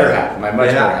 My better half. My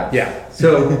much better half. yeah.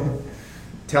 So,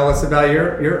 tell us about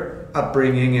your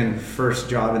upbringing and first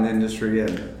job in the industry.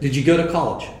 And Did you go to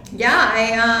college? Yeah,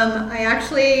 I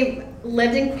actually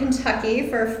lived in Kentucky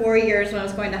for 4 years when I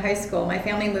was going to high school. My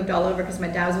family moved all over because my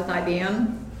dad was with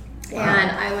IBM. Wow.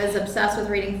 And I was obsessed with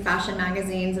reading fashion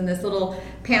magazines, and this little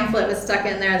pamphlet was stuck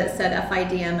in there that said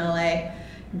FIDMLA.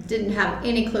 Didn't have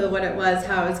any clue what it was,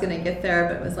 how I was going to get there,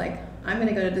 but was like, I'm going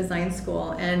to go to design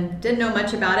school, and didn't know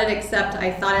much about it, except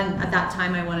I thought at that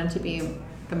time I wanted to be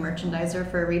a merchandiser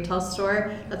for a retail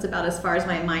store. That's about as far as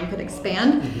my mind could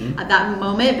expand at that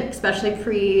moment, especially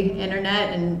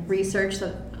pre-internet and research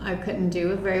that I couldn't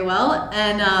do very well.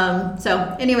 And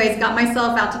so anyways, got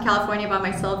myself out to California by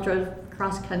myself, drove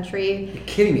cross country. You're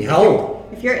kidding me. How old?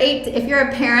 If you're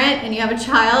a parent and you have a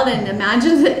child, and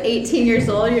imagine at 18 years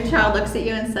old, your child looks at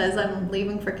you and says, I'm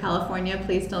leaving for California,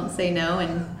 please don't say no.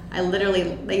 And I literally,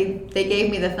 they gave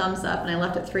me the thumbs up, and I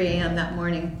left at 3 a.m. that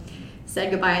morning.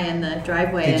 Said goodbye in the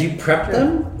driveway. Did you prep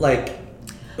them?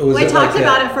 We talked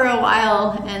about it for a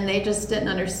while, and they just didn't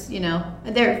understand.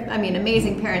 They're,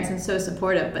 amazing parents and so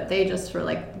supportive, but they just were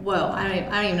like, "Whoa, I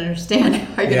don't even understand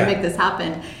how you're gonna make this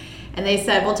happen." And they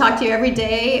said, "We'll talk to you every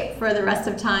day for the rest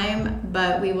of time,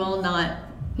 but we will not,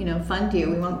 fund you.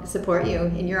 We won't support you,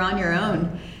 and you're on your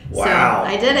own." Wow. So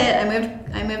I did it.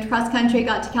 I moved cross country,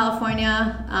 got to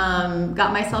California,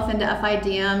 got myself into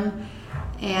FIDM.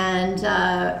 And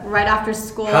right after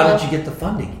school. How did you get the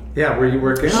funding? Yeah, were you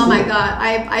working? Oh my God,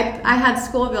 I had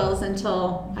school bills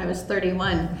until I was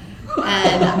 31,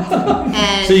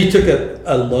 and so you took a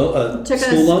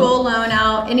school loan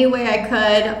out any way I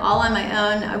could, all on my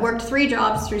own. I worked 3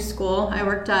 jobs through school. I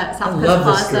worked at South Coast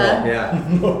Plaza.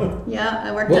 Yeah. Yeah,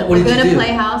 I worked at Laguna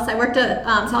Playhouse. I worked at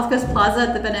South Coast Plaza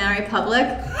at the Banana Republic.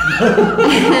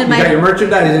 And you got your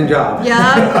merchandising job.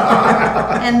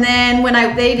 Yeah. And then when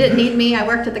they didn't need me, I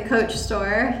worked at the Coach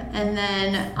store. And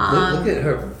then look at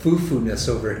her foo-foo-ness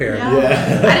over here.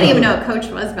 Yeah. I didn't even know what Coach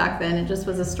was back then. It just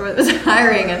was a store that was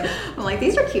hiring, and I'm like,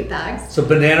 these are cute bags. So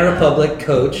Banana Republic,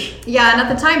 Coach. Yeah, and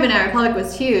at the time, Banana Republic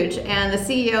was huge, and the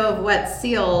CEO of Wet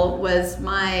Seal was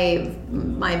my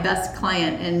best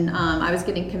client, and I was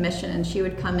getting commission, and she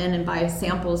would come in and buy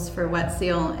samples for Wet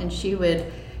Seal, and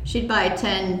she'd buy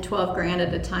 10, 12 grand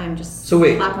at a time, just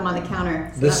slap them on the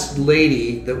counter. So this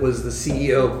lady that was the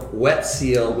CEO of Wet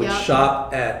Seal would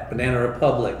shop at Banana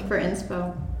Republic. For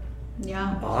inspo.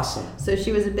 Yeah. Awesome. So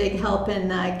she was a big help in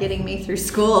getting me through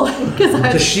school.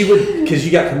 Because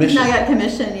you got commission. I got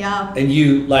commission, yeah. And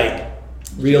you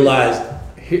realized,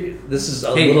 this is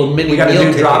a little mini. We got a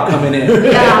new drop coming in.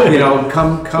 Yeah.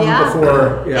 Come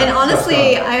before. Yeah, and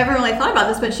honestly, I haven't really thought about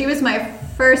this, but she was my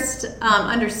first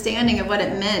understanding of what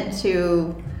it meant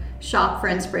to shop for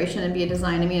inspiration and be a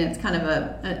design. It's kind of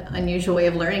an unusual way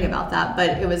of learning about that,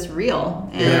 but it was real,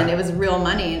 and it was real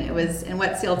money, and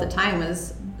Wet Seal at the time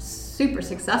was super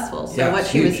successsual. So what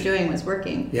she was doing was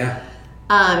working. Yeah.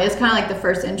 It was kind of like the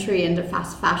first entry into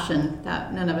fast fashion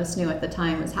that none of us knew at the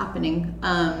time was happening.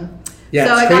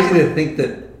 It's crazy to think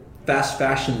that fast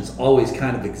fashion's always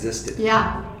kind of existed.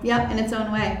 Yeah. Yep. In its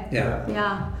own way. Yeah.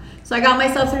 Yeah. So I got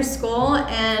myself through school,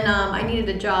 and I needed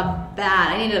a job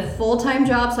bad. I needed a full-time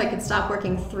job so I could stop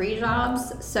working 3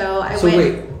 jobs. So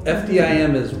wait,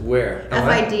 FDIM is where?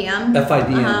 FIDM.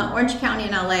 FIDM. Orange County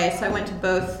and LA. So I went to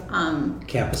both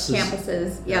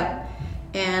campuses. Yep.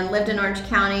 And lived in Orange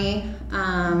County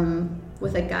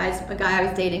with a guy I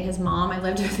was dating, his mom. I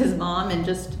lived with his mom, and I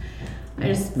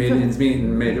just made ends meet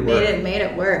and made it work. Made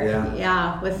it work. Yeah.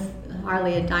 Yeah. With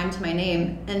hardly a dime to my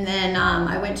name. And then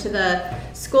I went to the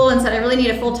school and said, I really need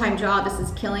a full-time job. This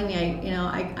is killing me.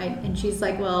 And she's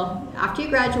like, well, after you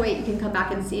graduate, you can come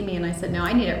back and see me. And I said, no,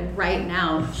 I need it right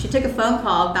now. She took a phone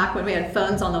call back when we had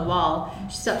phones on the wall.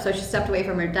 She stepped away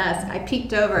from her desk. I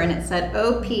peeked over and it said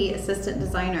OP Assistant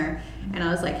Designer. And I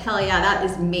was like, hell yeah, that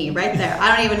is me right there.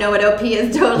 I don't even know what OP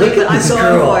is totally, but I'm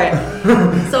going for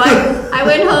it. So I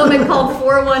went home and called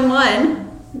 411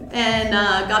 and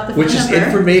got the phone number. Which is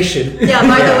information. Yeah,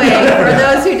 by the way, for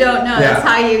those who don't know, that's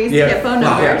how you used to get phone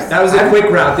numbers. Yeah. That was a quick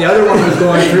route. The other one was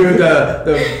going through the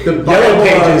yellow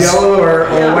pages, yellow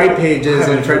or white pages,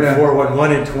 and trying to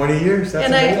 411 in 20 years. That's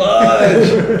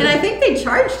and I think they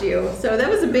charged you, so that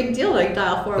was a big deal to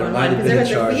dial 411 because there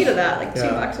was a fee to that, like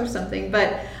 $2 or something.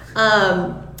 But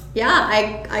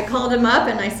I called him up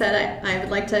and I said I would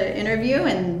like to interview,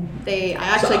 and I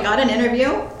actually got an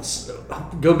interview.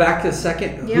 Go back to a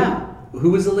second. Yeah.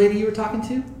 Who was the lady you were talking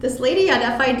to? This lady at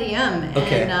FIDM.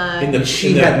 Okay. And,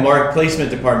 she had market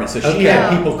placement department, so she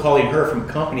had people calling her from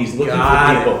companies looking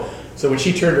for people. So when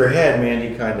she turned her head, man,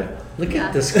 you kind of look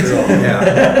at this girl.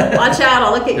 Watch out!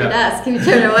 I'll look at your desk if you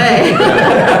turn away.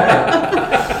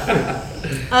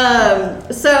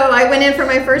 So I went in for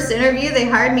my first interview. They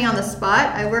hired me on the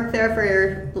spot. I worked there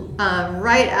for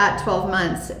right at 12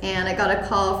 months, and I got a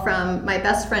call from my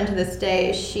best friend to this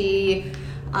day. She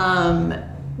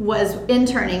was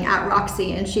interning at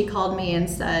Roxy, and she called me and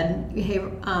said, hey,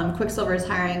 Quiksilver is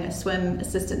hiring a swim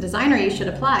assistant designer. You should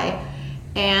apply.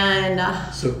 And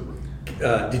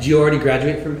did you already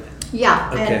graduate from? Yeah,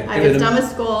 okay. I was done with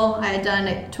school. I had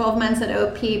done 12 months at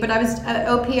OP, but I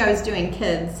was doing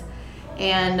kids.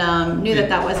 And knew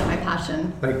that wasn't my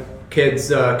passion. Like kids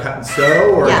cut and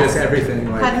sew, or just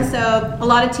everything? Like cut and sew, a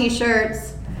lot of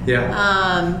T-shirts. Yeah.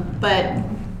 But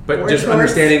just shorts.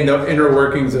 Understanding the inner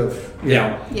workings of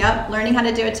Yep, learning how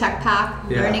to do a tech pack,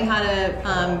 learning how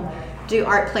to do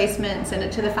art placement, send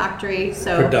it to the factory.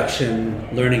 So production,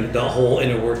 learning the whole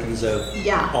inner workings of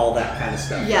all that kind of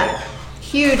stuff. Yeah. Right?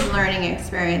 Huge learning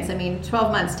experience. I mean,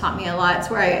 12 months taught me a lot. It's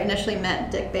where I initially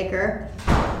met Dick Baker.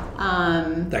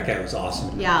 That guy was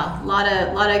awesome. Yeah, a lot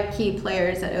of key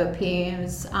players at OP. It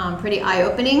was pretty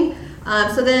eye-opening.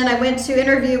 So then I went to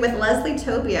interview with Leslie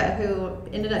Tobia, who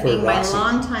ended up being my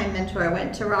longtime mentor. I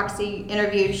went to Roxy,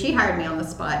 interviewed. She hired me on the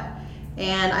spot.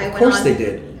 And I went on. Of course they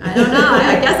did. I don't know.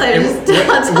 I guess I just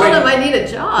told them I need a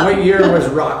job. What year was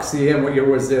Roxy and what year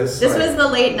was this? This was the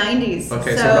late 90s.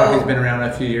 Okay, so Roxy's been around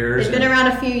a few years. It's been around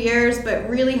a few years, but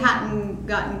really hadn't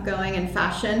gotten going in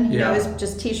fashion. You know, it was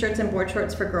just T-shirts and board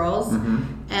shorts for girls.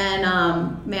 Mm-hmm.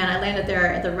 And man, I landed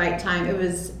there at the right time. It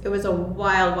was a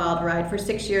wild ride. For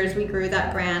 6 years, we grew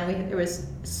that brand. It was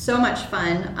so much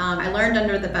fun. I learned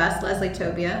under the best, Leslie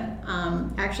Tobia.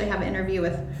 I actually have an interview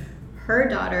with her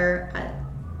daughter at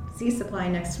Z Supply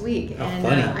next week, and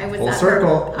I was at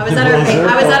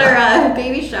her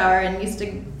baby shower and used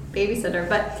to babysit her.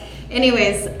 But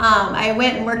anyways, I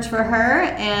went and worked for her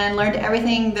and learned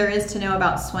everything there is to know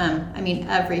about swim. I mean,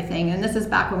 everything. And this is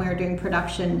back when we were doing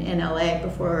production in LA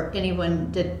before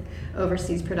anyone did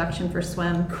overseas production for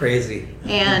swim. Crazy.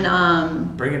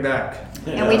 And bring it back.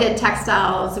 And we did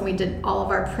textiles, and we did all of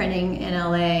our printing in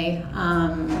LA.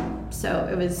 So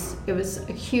it was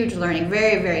a huge learning,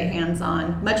 very, very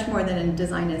hands-on, much more than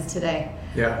design is today.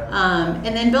 Yeah.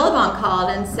 And then Billabong called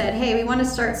and said, hey, we want to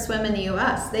start swim in the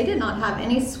U.S. They did not have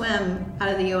any swim out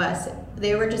of the U.S.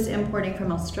 They were just importing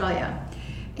from Australia.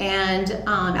 And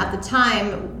at the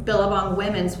time, Billabong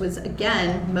Women's was,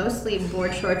 again, mostly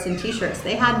board shorts and T-shirts.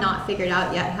 They had not figured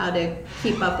out yet how to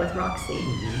keep up with Roxy.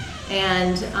 Mm-hmm.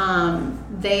 And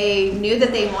they knew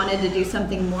that they wanted to do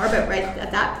something more, but right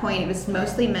at that point, it was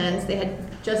mostly men's. They had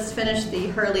just finished the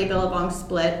Hurley-Billabong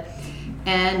split.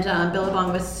 And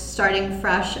Billabong was starting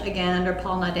fresh again under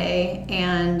Paul Nadet.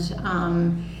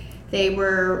 And they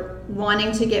were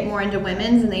wanting to get more into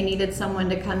women's, and they needed someone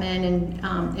to come in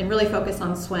and really focus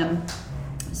on swim.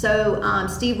 So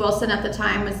Steve Wilson at the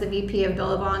time was the VP of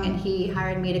Billabong, and he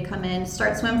hired me to come in,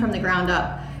 start swim from the ground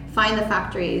up, find the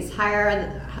factories,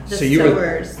 hire the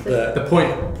sewers. The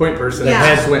point person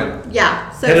that had swim.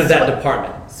 Yeah. So head of that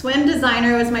department. Swim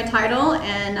designer was my title,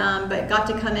 and but got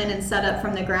to come in and set up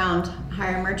from the ground,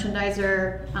 hire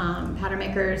merchandiser, pattern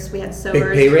makers. We had sewers.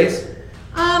 Big pay raise?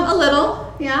 A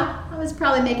little, yeah. I was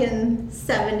probably making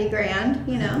 $70,000,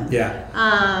 you know.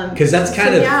 Yeah. Because that's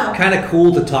kind of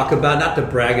cool to talk about, not to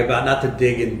brag about, not to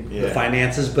dig in the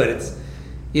finances, but it's,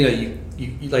 you know, you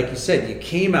like you said, you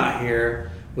came out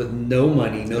here with no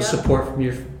money, no support from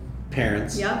your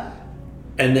parents. Yep.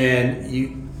 And then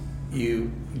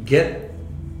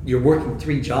you're working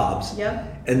 3 jobs.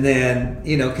 Yep. And then,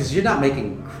 you know, because you're not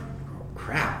making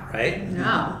crap, right?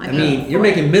 No, I mean, you're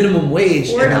making minimum wage.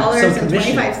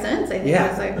 $4.25, I think it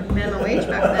was like minimum wage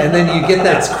back then. And then you get that,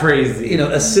 that's crazy.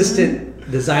 assistant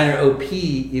designer OP,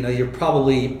 you're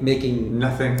probably making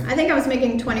nothing. I think I was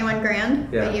making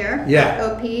 $21,000 a year at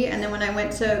OP, and then when I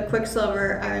went to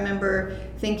Quicksilver, I remember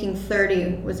thinking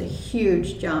 30 was a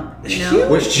huge jump.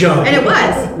 Huge jump, and it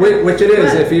was. Which it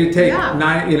is. If you take 9,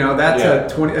 that's a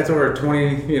 20. That's over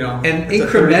 20. and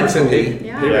incrementally,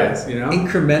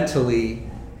 incrementally,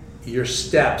 your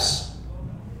steps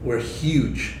were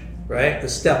huge, right? The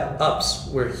step ups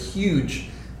were huge,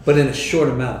 but in a short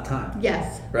amount of time.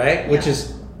 Yes. Right? Which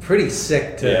is pretty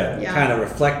sick to kind of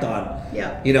reflect on.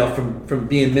 Yeah. From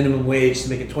being minimum wage to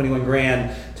making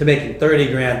 $21,000 to making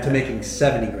 $30,000 to making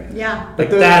 $70,000. Yeah. But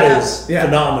that is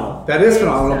phenomenal. That is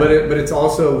phenomenal, but it's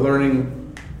also learning,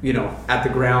 at the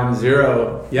ground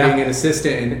zero, being an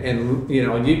assistant, and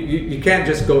you can't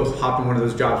just go hop in one of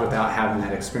those jobs without having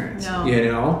that experience. No.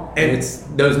 And it's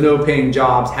those no paying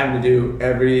jobs, having to do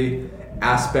every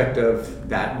aspect of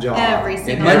that job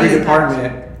in every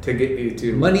department to get you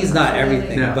to. Money's not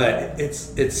everything, but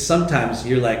it's sometimes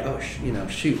you're like, oh,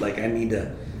 shoot, like I need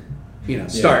to,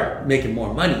 start making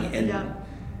more money, and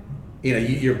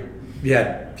you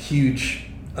had huge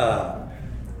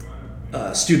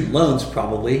student loans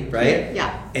probably, right?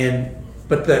 Yeah.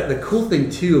 But the cool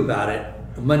thing too about it,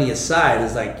 money aside,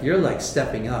 is like you're like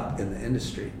stepping up in the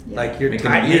industry. Like you're you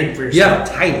have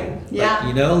a title. Yeah.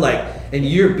 And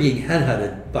you're being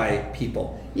headhunted by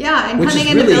people. Yeah, and coming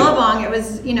into Billabong, it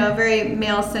was a very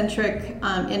male-centric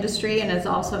industry, and it's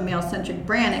also a male-centric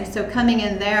brand. And so coming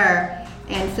in there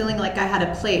and feeling like I had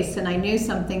a place, and I knew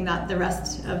something that the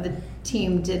rest of the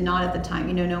team did not at the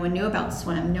time. No one knew about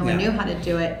swim. No one knew how to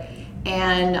do it.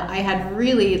 And I had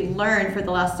really learned for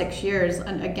the last 6 years,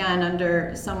 and again,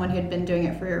 under someone who had been doing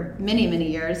it for many, many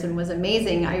years and was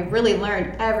amazing. I really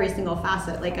learned every single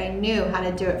facet. Like I knew how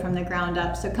to do it from the ground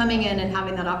up. So coming in and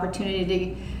having that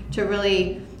opportunity to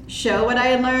really show what I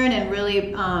had learned and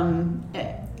really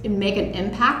make an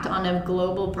impact on a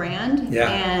global brand,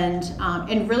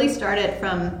 and really started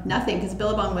from nothing, because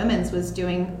Billabong Women's was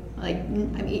doing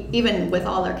even with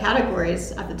all their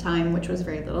categories at the time, which was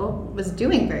very little, was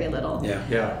doing very little.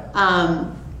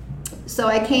 So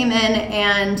I came in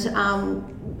and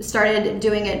started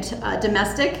doing it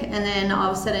domestic, and then all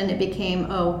of a sudden it became,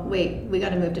 oh wait, we got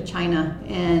to move to China,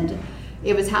 and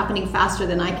it was happening faster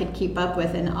than I could keep up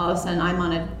with, and all of a sudden I'm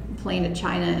on a plane to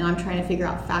China and I'm trying to figure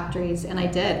out factories, and I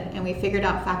did, and we figured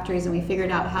out factories, and we figured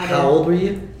out how to. How old were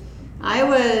you? I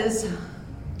was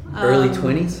early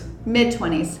 20s?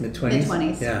 Mid-20s.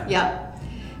 Mid-20s? Yeah. Yep.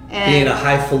 And being a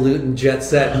highfalutin jet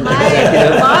set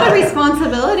executive. A lot of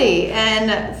responsibility,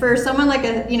 and for someone like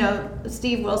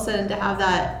Steve Wilson to have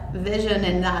that vision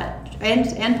and that,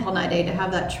 and Paul Naday to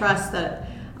have that trust that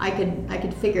I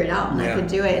could figure it out and I could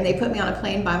do it. And they put me on a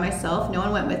plane by myself. No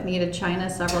one went with me to China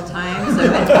several times.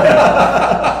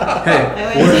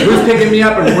 Who's picking me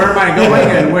up and where am I going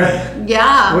and where?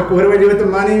 Yeah. What do I do with the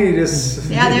money? You just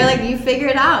they're like, you figure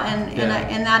it out, and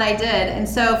that I did. And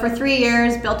so for 3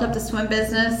 years, built up the swim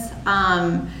business,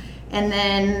 and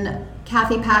then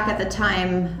Kathy Pack at the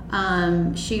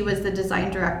time, she was the design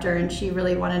director, and she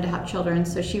really wanted to have children,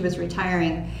 so she was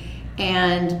retiring.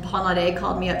 And Paul Naday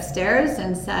called me upstairs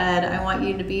and said, I want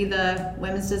you to be the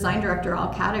women's design director, all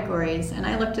categories. And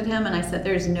I looked at him and I said,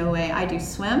 there's no way. I do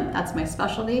swim. That's my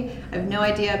specialty. I have no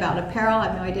idea about apparel. I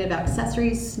have no idea about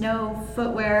accessories, snow,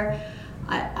 footwear,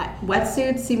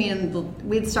 wetsuits. I mean,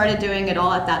 we'd started doing it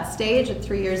all at that stage at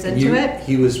 3 years into it.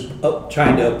 He was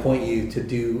trying to appoint you to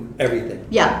do everything.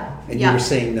 Yeah. And you were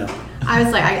saying no. I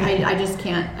was like, I just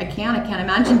can't. I can't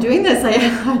imagine doing this.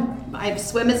 I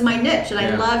swim is my niche, and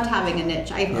I loved having a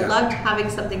niche. I loved having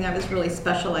something that I was really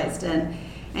specialized in.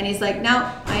 And he's like,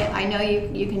 no, I know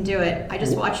you can do it. I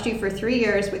just watched you for 3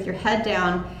 years with your head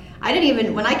down.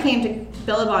 When I came to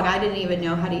Billabong, I didn't even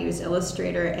know how to use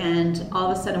Illustrator, and all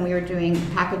of a sudden we were doing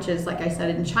packages, like I said,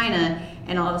 in China,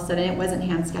 and all of a sudden it wasn't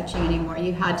hand sketching anymore.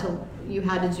 You had to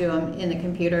do them in the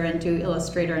computer and do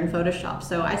Illustrator and Photoshop.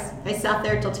 So I sat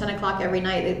there till 10 o'clock every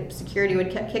night. The security would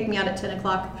kick me out at 10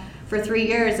 o'clock for 3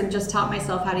 years and just taught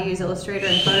myself how to use Illustrator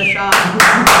and Photoshop.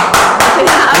 It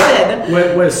happened.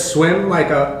 Was swim like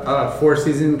a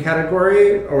 4-season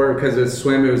category, or because it was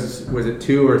swim, was it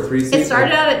 2 or 3 seasons? It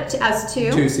started out as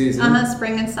 2. 2 seasons.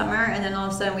 Spring and summer, and then all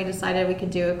of a sudden we decided we could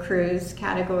do a cruise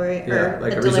category, or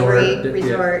like a delivery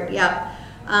resort.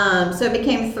 So it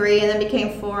became 3, and then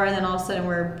became 4, and then all of a sudden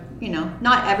we're,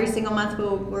 not every single month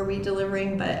were we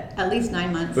delivering, but at least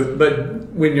 9 months. But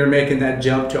when you're making that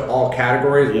jump to all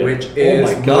categories, which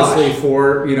is mostly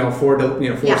 4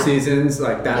 seasons,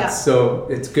 like that's so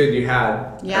it's good you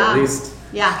had at least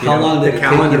Yeah. How long did it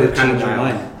take you to change your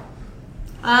mind?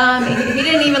 He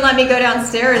didn't even let me go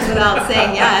downstairs without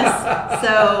saying yes.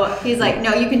 So he's like,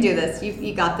 no, you can do this.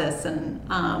 You got this. And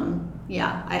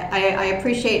I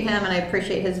appreciate him, and I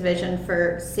appreciate his vision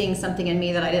for seeing something in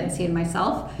me that I didn't see in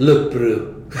myself. Look,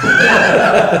 Prue.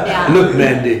 Yeah. Look,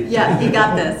 Mandy. Yeah, you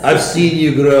got this. I've seen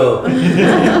you grow, and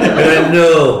I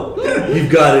know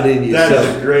you've got it in you.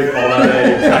 That's a great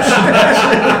Paulette.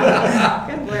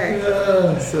 Good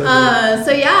work. So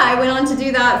I went on to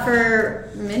do that for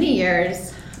many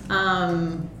years,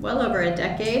 well over a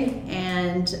decade,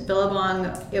 and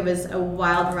Billabong, it was a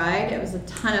wild ride. It was a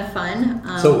ton of fun.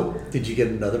 So, did you get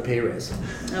another pay raise?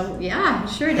 Oh, yeah,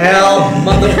 sure did. Hell,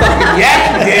 motherfucking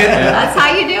yeah, you did. That's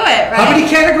how you do it, right? How many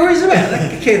categories am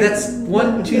I? Okay, that's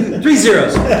 1, 2, 3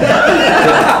 zeros.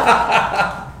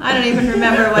 I don't even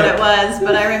remember what it was,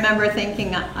 but I remember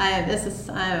thinking, this is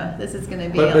going to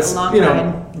be a long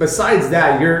ride. Besides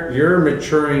that, you're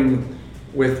maturing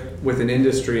with an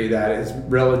industry that is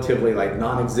relatively like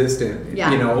non-existent,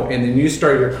 yeah. And then you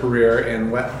start your career,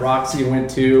 and what Roxy went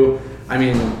to, I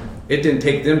mean, it didn't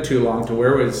take them too long to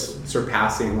where it was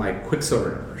surpassing like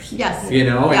Quiksilver numbers. Yes.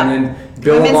 And then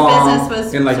Billabong,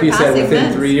 and like you said,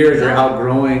 within 3 years, you're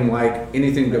outgrowing like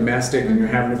anything domestic, and you're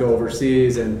having to go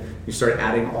overseas, and you start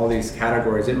adding all these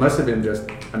categories. It must have been just,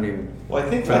 well, I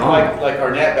think like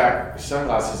our Netback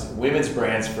sunglasses, women's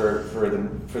brands for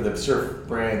the surf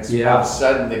brands. Yeah. All of a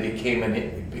sudden, they became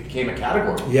a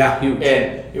category. Yeah, huge.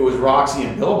 And it was Roxy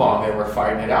and Billabong that were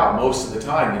fighting it out most of the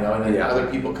time, and then other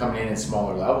people coming in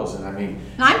smaller levels. And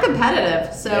I'm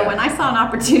competitive, so when I saw an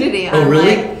opportunity, I'm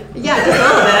really? Just a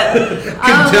little bit.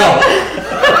 Can tell.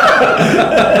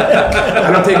 I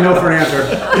don't take no for an answer.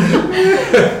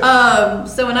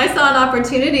 So when I saw an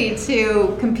opportunity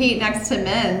to compete next to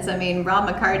men's, Rob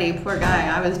McCarty, poor guy,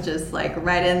 I was just like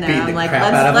right in there. I'm like,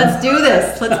 let's do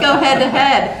this. Let's go head to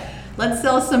head. Let's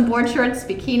sell some board shorts,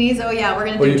 bikinis. Oh yeah, we're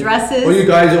gonna do dresses. Well, you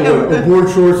guys have board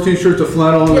shorts, t-shirts, a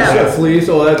flannel, and a fleece.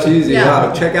 Oh, that's easy.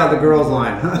 Yeah. Check out the girls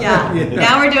line. Yeah.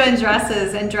 Now we're doing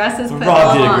dresses, and dresses.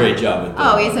 Rob did a great job with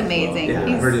that. Oh, he's amazing. Yeah,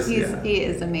 he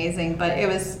is amazing. But it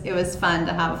was fun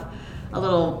to have a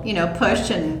little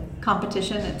push and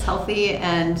competition. It's healthy,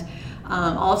 and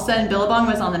all of a sudden Billabong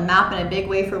was on the map in a big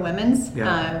way for women's.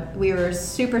 Yeah. We were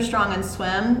super strong in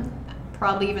swim,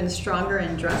 probably even stronger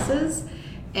in dresses.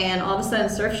 And all of a sudden,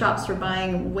 surf shops were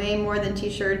buying way more than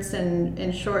t-shirts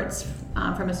and shorts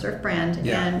from a surf brand,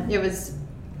 and it was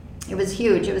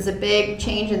huge. It was a big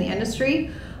change in the industry.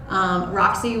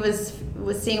 Roxy was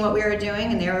seeing what we were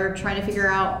doing, and they were trying to figure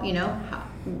out,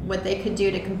 what they could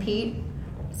do to compete.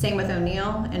 Same with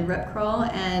O'Neill and Rip Curl,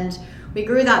 and we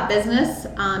grew that business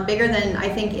bigger than I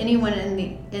think anyone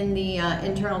in the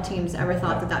internal teams ever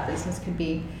thought that business could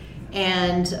be.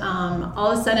 And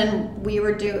all of a sudden,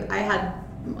 I had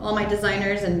all my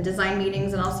designers and design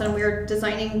meetings, and all of a sudden we were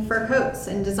designing fur coats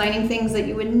and designing things that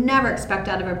you would never expect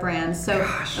out of a brand.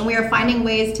 And we were finding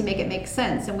ways to make it make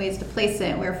sense and ways to place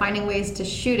it. We were finding ways to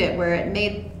shoot it where it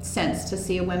made sense to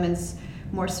see a women's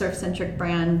more surf-centric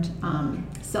brand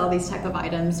sell these type of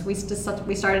items. We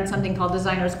started something called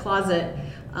Designer's Closet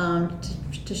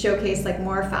to showcase like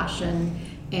more fashion,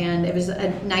 and it was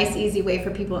a nice, easy way for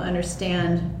people to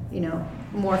understand,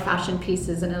 more fashion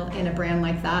pieces in a brand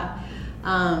like that.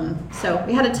 So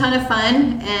we had a ton of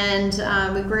fun,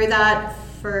 and we grew that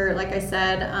for, like I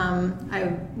said,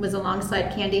 I was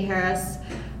alongside Candy Harris.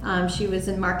 She was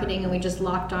in marketing, and we just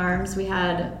locked arms. We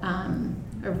had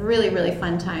a really, really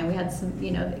fun time. We had some,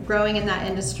 growing in that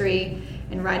industry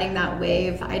and riding that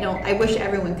wave. I wish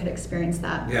everyone could experience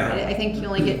that. Yeah. I think you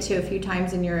only get to a few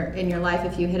times in your life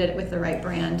if you hit it with the right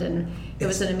brand, and it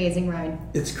was an amazing ride.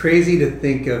 It's crazy to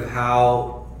think of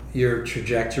how your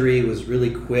trajectory was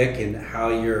really quick and how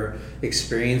your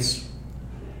experience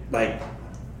like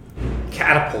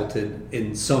catapulted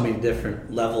in so many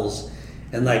different levels,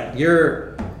 and like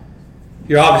you're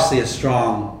obviously a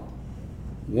strong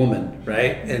woman,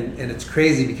 right? And it's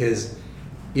crazy because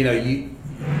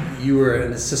you were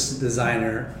an assistant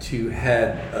designer to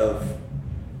head of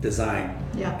design.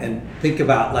 Yeah. And think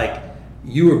about like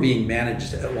you were being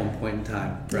managed at one point in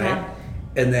time, right? Yeah.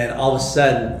 And then all of a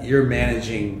sudden you're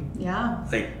managing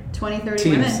like 20, 30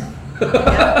 teams. women.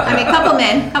 A couple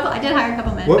men. I did hire a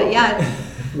couple men, but yeah.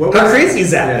 How crazy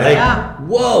is that? Yeah.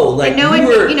 Whoa! Like and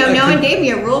no one gave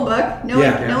me a rule book.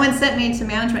 No one sent me to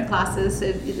management classes.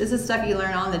 This is stuff you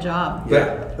learn on the job.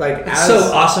 But it's so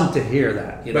awesome to hear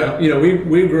that. But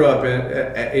we grew up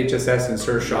at HSS and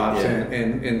surf shops,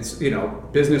 and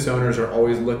business owners are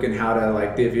always looking how to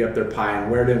like divvy up their pie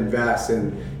and where to invest.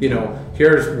 And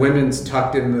here's women's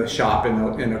tucked in the shop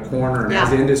in a corner, and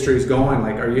as the industry's going,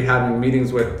 like, are you having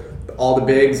meetings with all the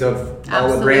bigs of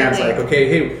all the brands, like, okay,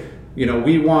 hey, you know,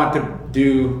 we want to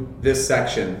do this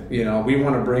section, you know, we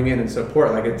want to bring in and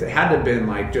support. Like, it had to have been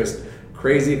like just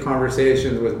crazy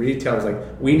conversations with retailers, like,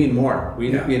 we need more,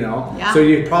 you know. So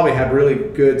you probably had really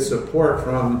good support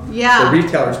from the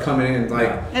retailers coming in,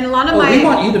 like, and a lot of we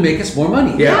want you to make us more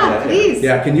money. Please.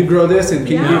 Yeah, can you grow this, and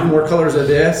can you give more colors of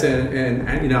this,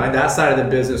 and you know, at that side of the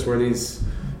business where these,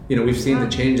 you know, we've seen the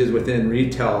changes within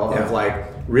retail of like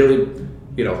really,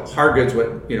 you know, hard goods,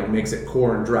 what, you know, makes it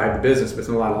core and drive the business, but it's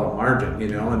a lot of margin, you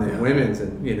know, and then women's,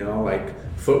 and, you know, like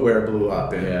footwear blew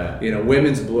up, and you know,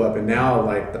 women's blew up, and now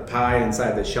like the pie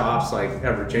inside the shops, like,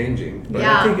 ever changing. But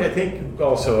I think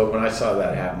also when I saw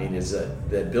that happening is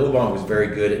that Billabong was very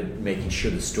good at making sure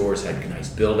the stores had nice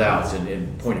build outs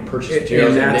and point of purchase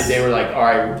materials, and they were like, all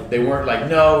right, they weren't like,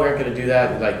 no, we aren't going to do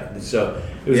that, like, so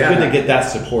it was good to get that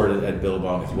support at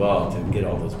Billabong as well, to get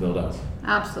all those build outs.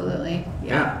 Absolutely.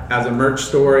 Yeah. As a merch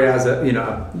story, as a, you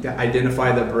know,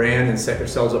 identify the brand and set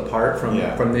yourselves apart from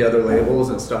the other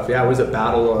labels and stuff. Yeah, it was a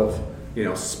battle of, you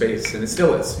know, space, and it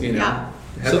still is, you know.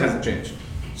 It hasn't changed.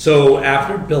 So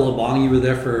after Billabong, you were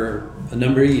there for a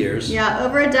number of years. Yeah,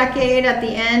 over a decade. At the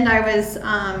end, I was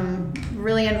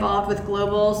really involved with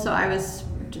global, so I was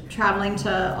traveling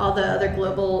to all the other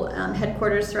global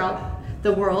headquarters throughout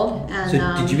the world. And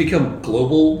so did you become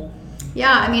global?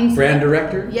 Yeah, I mean, brand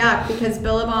director? Yeah, because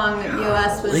Billabong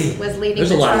US was leading.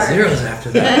 There's a lot of zeros after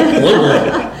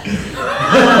that.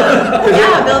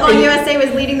 Yeah, Billabong USA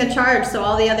was leading the charge, so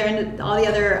all the other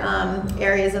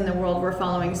areas in the world were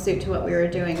following suit to what we were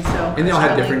doing. So and they all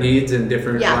had different needs and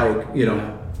different like, you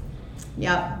know.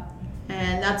 Yep.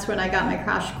 And that's when I got my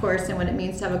crash course in what it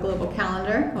means to have a global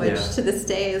calendar, which to this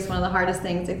day is one of the hardest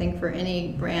things, I think, for any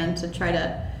brand to try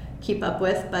to keep up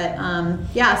with. But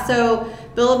so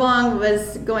Billabong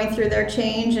was going through their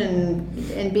change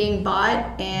and being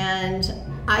bought, and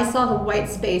I saw the white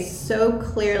space so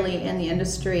clearly in the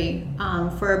industry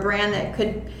for a brand that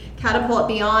could catapult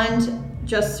beyond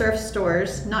just surf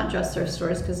stores, not just surf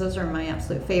stores, because those are my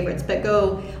absolute favorites, but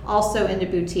go also into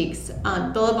boutiques.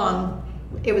 Billabong,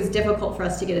 it was difficult for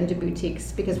us to get into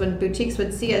boutiques, because when boutiques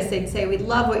would see us, they'd say, "We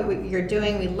love what you're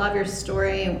doing. We love your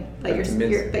story, but you're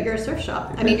a surf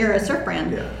shop. I mean, you're a surf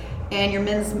brand, and you're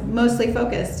men's mostly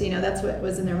focused." You know, that's what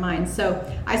was in their minds. So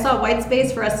I saw white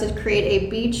space for us to create a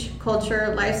beach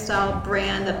culture lifestyle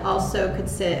brand that also could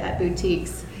sit at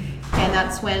boutiques, and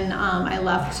that's when I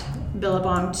left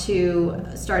Billabong to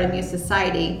start a Muse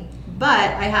Society.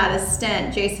 But I had a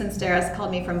stint. Jason Steras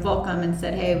called me from Volcom and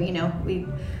said, "Hey, you know, we'd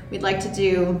like to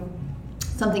do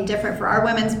something different for our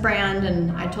women's brand."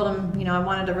 And I told him, you know, I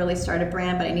wanted to really start a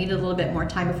brand, but I needed a little bit more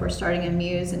time before starting a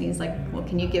Muse. And he's like, "Well,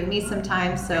 can you give me some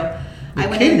time?" So I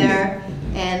went in there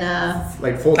and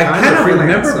like full time. I kind of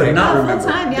remember, but not remember.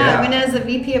 Full time, yeah. I went in as a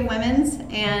VP of women's,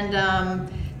 and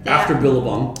after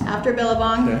Billabong.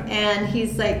 And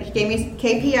he's like, he gave me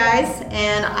KPIs,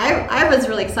 and I was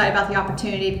really excited about the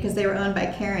opportunity because they were owned by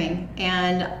Kering,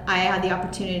 and I had the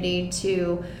opportunity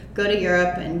to go to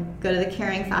Europe and go to the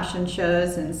Kering fashion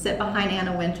shows and sit behind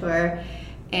Anna Wintour,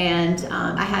 and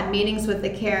I had meetings with the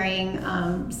Kering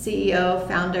CEO,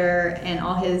 founder, and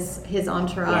all his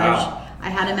entourage. Wow. I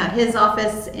had him at his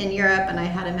office in Europe, and I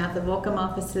had him at the Volcom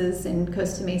offices in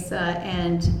Costa Mesa,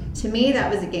 and to me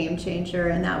that was a game changer,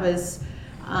 and that was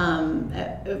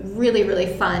really, really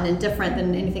fun and different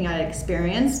than anything I had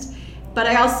experienced. But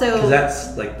I also... Because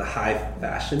that's like the high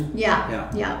fashion?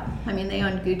 Yeah. I mean, they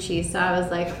own Gucci, so I was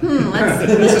like,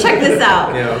 let's check this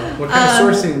out. Yeah. What kind of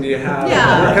sourcing do you have?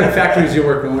 Yeah. What kind of factories are you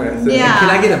working with? Yeah. Can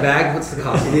I get a bag? What's the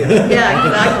cost? Yeah,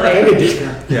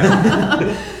 exactly.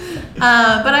 Yeah.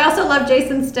 But I also love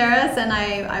Jason Steras, and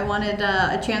I wanted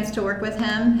a chance to work with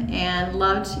him, and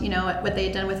loved, you know, what they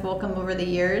had done with Volcom over the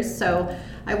years. So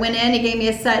I went in, he gave me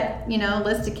a set, you know,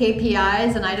 list of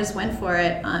KPIs, and I just went for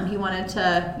it. He wanted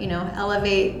to, you know,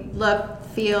 elevate look,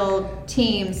 feel,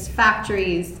 teams,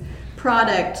 factories,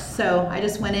 product. So I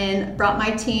just went in, brought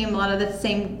my team, a lot of the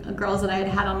same girls that I had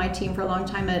had on my team for a long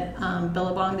time at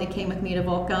Billabong. They came with me to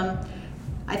Volcom.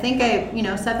 I think I, you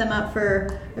know, set them up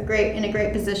for a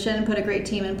great position, put a great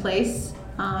team in place.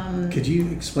 Could you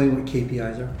explain what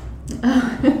KPIs are?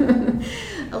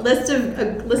 a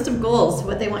list of goals,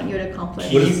 what they want you to accomplish.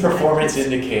 Key performance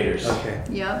indicators. Okay.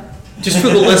 Yep. Just for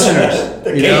the listeners.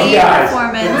 Key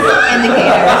performance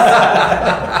indicators.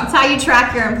 It's how you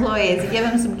track your employees. You give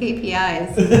them some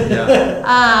KPIs.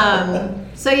 Yeah.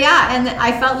 So yeah, and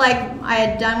I felt like I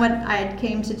had done what I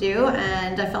came to do,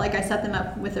 and I felt like I set them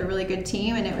up with a really good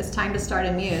team, and it was time to start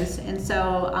a Muse. And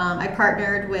so I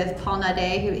partnered with Paul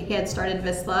Nadet, who he had started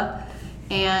Vissla,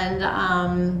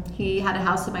 And he had a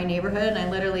house in my neighborhood, and I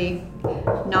literally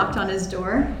knocked on his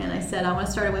door and I said, I want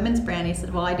to start a women's brand. He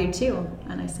said, well, I do too.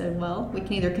 And I said, well, we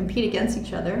can either compete against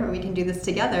each other or we can do this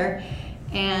together.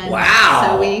 And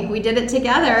so we did it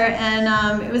together,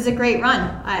 and it was a great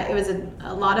run. It was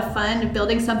a lot of fun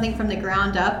building something from the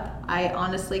ground up. I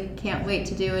honestly can't wait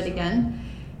to do it again.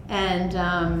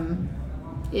 And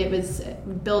it was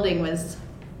building was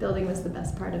the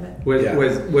best part of it.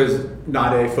 Was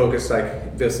not a focus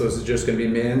like Vissla was just going to be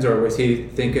men's, or was he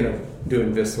thinking of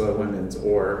doing Vissla women's,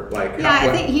 or like? Yeah,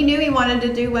 I think he knew he wanted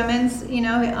to do women's.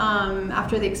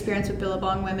 After the experience with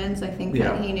Billabong Women's, I think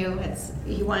that he knew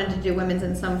he wanted to do women's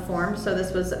in some form. So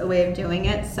this was a way of doing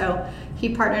it. So he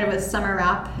partnered with Summer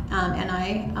Wrap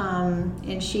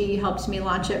and she helped me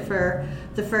launch it for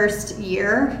the first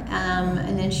year,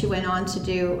 and then she went on to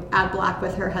do Ad Black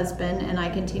with her husband, and I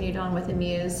continued on with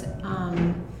Amuse.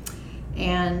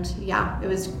 And it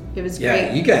was great.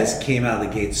 Yeah, you guys came out of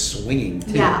the gate swinging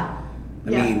too. Yeah. I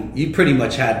mean, you pretty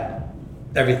much had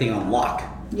everything on lock.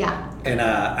 Yeah. And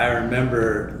I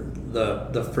remember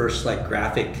the first like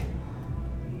graphic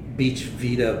Beach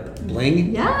Vita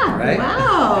bling. Yeah. Right?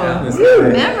 Wow.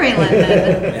 Woo, memory,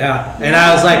 Lyndon. Yeah. And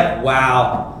I was like,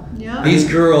 wow. Yeah.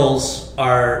 These girls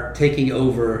are taking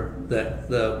over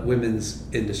the women's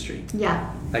industry.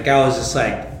 Yeah. Like I was just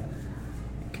like,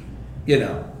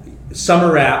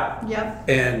 Summer Wrap. Yep.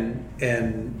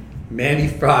 And Mandy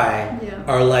Fry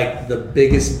are like the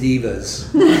biggest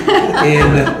divas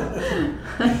in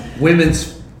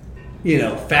women's,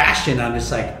 fashion. I'm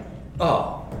just like,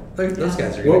 oh, those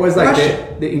guys are. What was like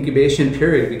it. the incubation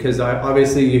period? Because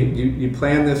obviously you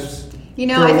planned this for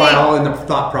a while in the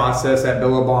thought process at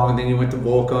Billabong, then you went to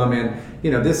Volcom, and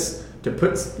this to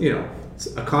put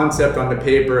a concept onto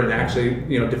paper and actually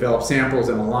develop samples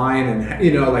and a line, and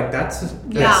that's.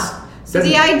 So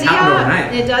the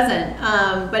idea, it doesn't,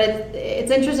 but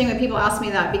it's interesting when people ask me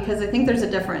that, because I think there's a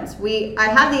difference. I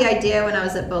had the idea when I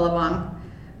was at Billabong,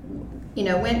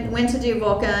 went to do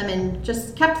Volcom and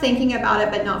just kept thinking about it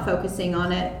but not focusing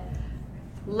on it.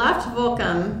 Left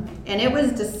Volcom, and it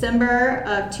was December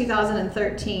of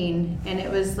 2013, and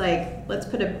it was like, let's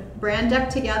put a brand deck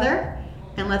together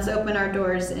and let's open our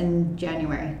doors in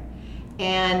January.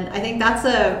 And I think that's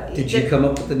Did you come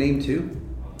up with the name too?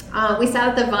 We sat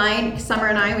at the Vine, Summer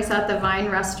and I, we sat at the Vine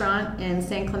restaurant in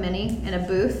San Clemente in a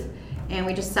booth, and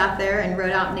we just sat there and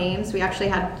wrote out names. We actually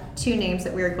had 2 names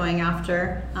that we were going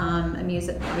after. Amuse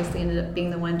obviously ended up being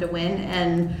the one to win,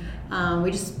 and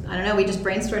we just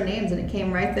brainstormed names, and it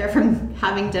came right there from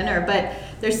having dinner. But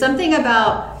there's something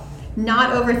about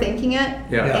not overthinking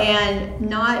it and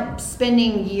not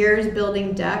spending years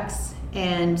building decks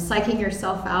and psyching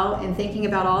yourself out and thinking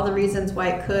about all the reasons why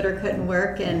it could or couldn't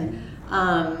work. And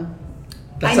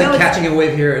that's like catching a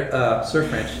wave here at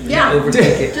Surf Ranch. Yeah,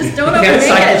 overtake it. Just don't overthink it. You can't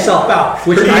psych yourself out.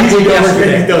 Which I did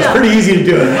yesterday. That was pretty easy to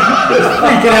do it. Just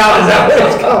freaking out. Is that what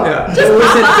it's called? Yeah. Don't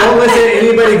listen to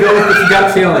anybody. Go with your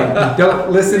gut feeling.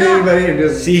 Don't listen to anybody. And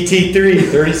just CT3,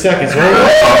 30 seconds.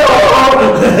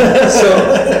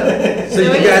 So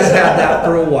you guys had that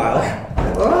for a while.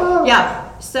 Yeah.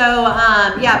 So,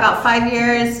 about 5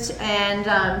 years, and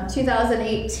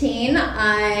 2018,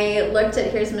 I looked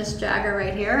at, here's Miss Jagger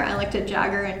right here. I looked at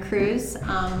Jagger and Cruz,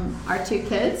 our 2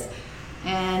 kids,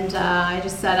 and I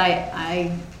just said,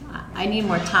 I need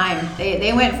more time.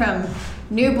 They went from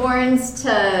newborns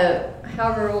to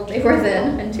however old they were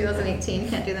then in 2018,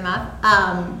 can't do the math,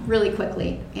 really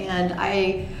quickly. And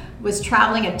I was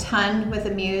traveling a ton with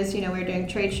Amuse. We were doing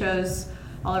trade shows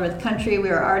all over the country. We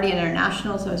were already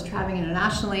international, so I was traveling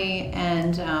internationally,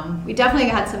 and we definitely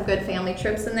had some good family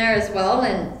trips in there as well,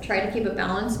 and tried to keep it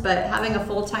balanced. But having a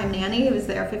full-time nanny who was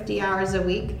there 50 hours a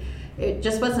week, it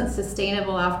just wasn't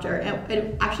sustainable after.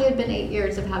 It actually had been 8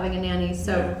 years of having a nanny,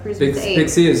 so Cruz was 8. Big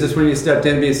C, is this when you stepped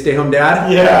in to be a stay-home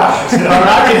dad? Yeah.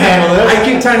 I can handle this. I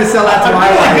keep trying to sell that to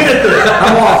my wife.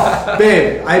 I'm all,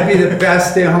 babe, I'd be the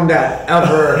best stay-home dad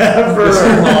ever.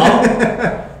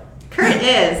 Kurt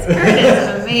is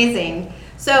amazing.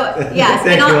 So yes,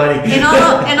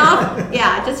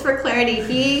 just for clarity,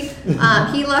 he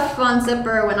left Von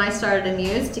Zipper when I started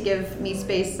Amuse to give me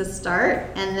space to start,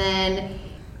 and then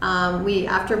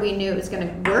after we knew it was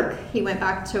going to work, he went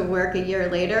back to work a year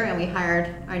later, and we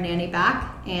hired our nanny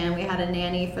back, and we had a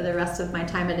nanny for the rest of my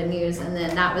time at Amuse, and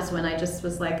then that was when I just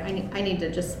was like, I need to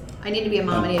be a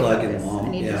mom. I need to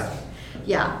focus.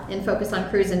 And focus on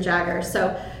Cruz and Jagger.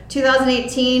 So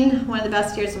 2018, one of the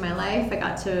best years of my life. I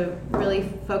got to really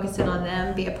focus in on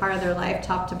them, be a part of their life,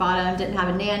 top to bottom. Didn't have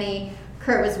a nanny.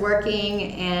 Kurt was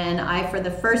working, and I, for the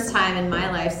first time in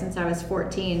my life since I was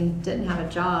 14, didn't have a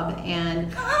job,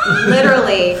 and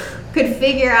literally could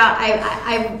figure out.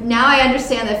 Now I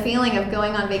understand the feeling of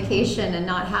going on vacation and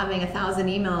not having 1,000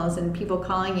 emails and people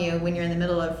calling you when you're in the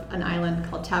middle of an island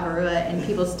called Tavarua, and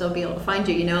people still be able to find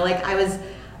you. Like I was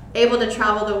able to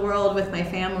travel the world with my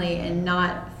family and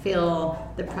not feel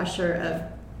the pressure of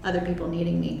other people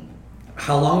needing me.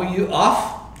 How long were you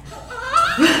off?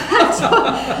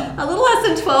 A little less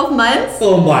than 12 months.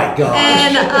 Oh my gosh.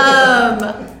 And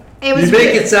it was. You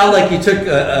make it sound like you took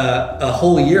a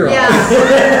whole year off.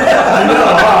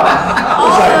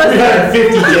 Almost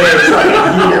 350 days, like a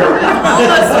year.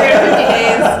 Almost 350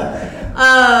 days.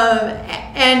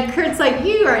 And Kurt's like,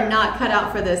 you are not cut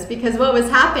out for this, because what was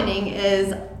happening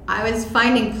is I was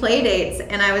finding play dates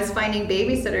and I was finding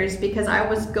babysitters because I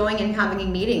was going and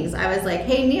having meetings. I was like,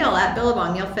 hey, Neil at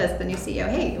Billabong, Neil Fisk, the new CEO.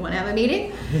 Hey, you want to have a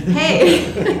meeting?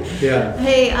 Hey. Yeah.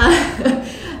 Hey,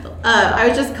 I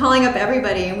was just calling up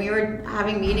everybody, and we were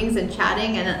having meetings and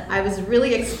chatting, and I was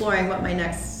really exploring what my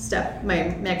next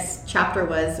chapter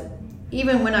was,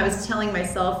 even when I was telling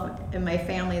myself and my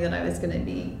family that I was going to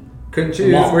be. Couldn't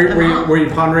you? Were you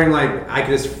pondering like I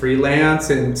could just freelance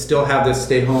and still have this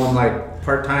stay home like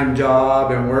part-time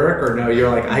job and work, or no? You're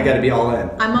like, I got to be all in.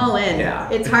 I'm all in. Yeah.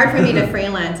 It's hard for me to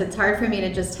freelance. It's hard for me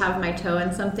to just have my toe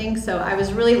in something. So I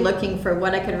was really looking for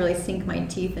what I could really sink my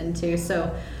teeth into.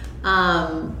 So.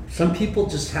 Some people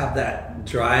just have that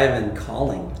drive and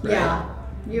calling. Right? Yeah,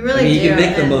 you really do. You can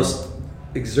make the most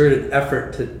exerted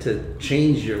effort to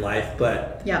change your life,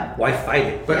 but why fight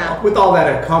it? But with all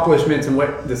that accomplishments and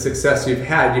what the success you've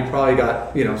had, you probably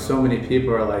got, so many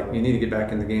people are like, you need to get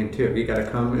back in the game too. You got to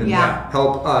come and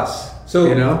help us. So,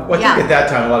 well, I think at that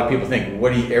time, a lot of people think,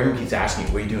 everyone keeps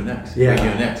asking, what are you doing next? Yeah. What are you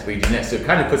doing next? What are you doing next? So it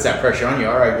kind of puts that pressure on you.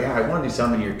 All right, I want to do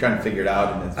something. You're trying to figure it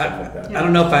out and stuff like that. I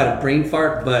don't know if I had a brain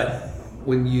fart, but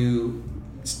when you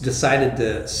decided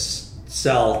to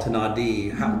sell to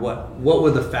Nadi, what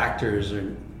were the factors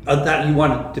that you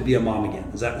wanted to be a mom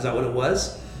again? Is that what it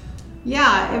was?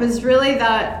 Yeah, it was really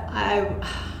that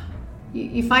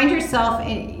you find yourself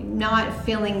not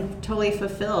feeling totally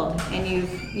fulfilled, and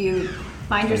you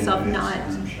find yourself not.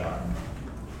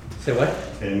 Say what?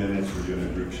 10 minutes, we're doing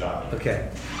a group shot. Okay.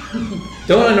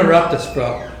 Don't interrupt us,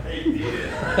 bro.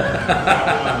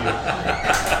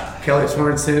 Kelly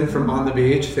Sorensen from On the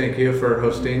Beach, thank you for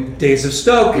hosting Days of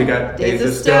Stoke. We got Days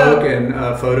of Stoke and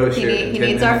a photo shoot. He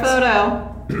needs our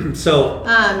photo. So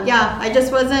I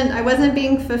just wasn't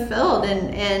being fulfilled,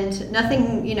 and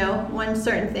nothing, one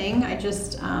certain thing. I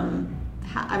just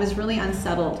I was really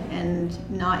unsettled and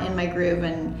not in my groove,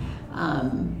 and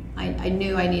I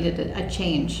knew I needed a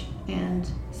change, and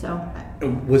so.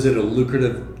 Was it a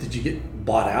lucrative? Did you get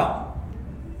bought out?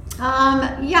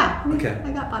 Yeah. Okay.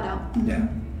 I got bought out. Yeah.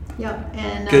 Yep.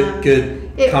 And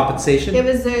good compensation. It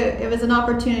was an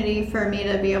opportunity for me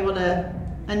to be able to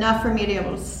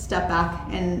step back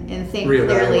and think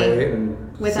clearly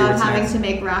without having to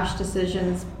make rash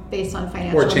decisions based on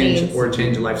financial needs. Or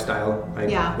change lifestyle.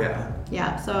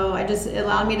 Yeah. So it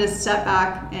allowed me to step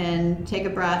back and take a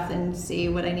breath and see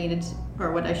what I needed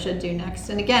or what I should do next.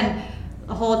 And again,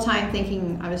 the whole time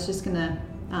thinking I was just gonna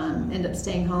end up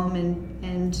staying home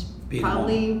and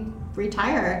probably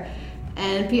retire.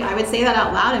 And I would say that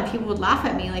out loud, and people would laugh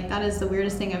at me like, that is the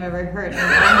weirdest thing I've ever heard. And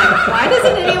I'm like, why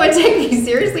doesn't anyone take me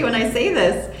seriously when I say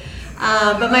this?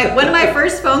 But one of my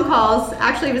first phone calls,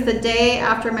 actually was the day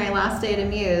after my last day at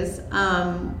Amuse,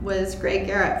 was Greg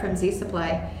Garrett from Z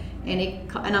Supply. And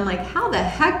I'm like, how the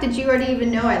heck did you already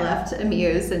even know I left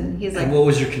Amuse? And he's like, and what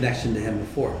was your connection to him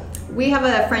before? We have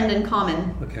a friend in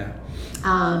common. Okay.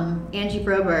 Angie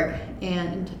Broberg.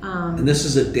 And this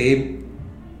is a day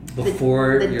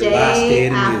before your last day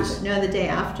in Amuse? No, the day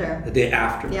after. The day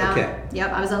after, yeah. Okay.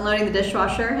 Yep, I was unloading the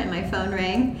dishwasher and my phone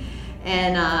rang.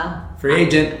 And Free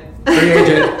agent. Do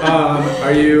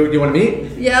you want to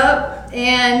meet? Yep.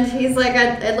 And he's like,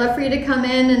 I'd love for you to come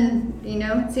in and,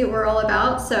 see what we're all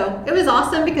about. So it was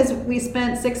awesome because we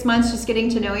spent 6 months just getting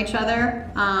to know each other.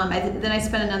 Then I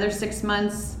spent another 6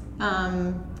 months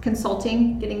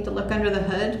consulting, getting to look under the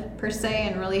hood per se,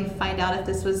 and really find out if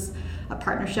this was a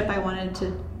partnership I wanted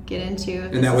to get into.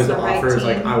 And that was the offer, is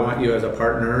like, I want you as a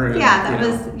partner. And, that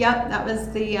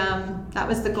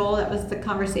was the goal. That was the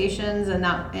conversations,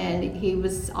 and he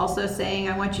was also saying,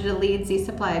 I want you to lead Z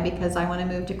Supply because I want to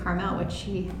move to Carmel, which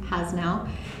he has now,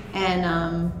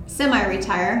 and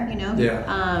semi-retire,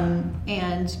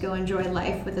 and go enjoy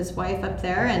life with his wife up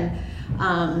there.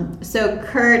 And so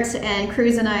Kurt and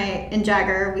Cruz and I and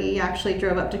Jagger, we actually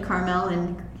drove up to Carmel,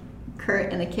 and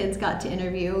Kurt and the kids got to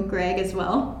interview Greg as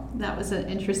well. That was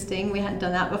interesting. We hadn't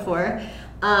done that before.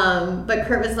 But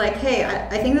Kurt was like, hey,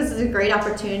 I think this is a great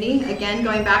opportunity. Again,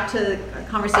 going back to the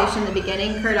conversation in the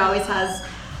beginning, Kurt always has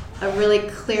a really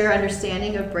clear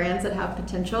understanding of brands that have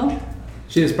potential.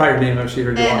 She just probably her name if she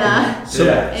heard you walking. So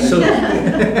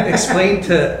explain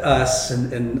to us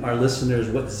and our listeners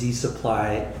what Z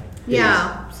Supply is.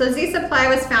 Yeah, so Z Supply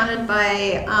was founded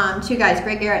by two guys,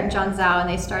 Greg Garrett and John Zhao, and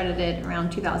they started it around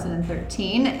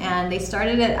 2013. And they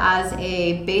started it as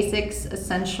a basics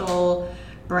essential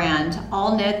brand,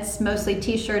 all knits, mostly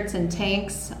t-shirts and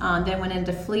tanks. Then went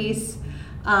into fleece.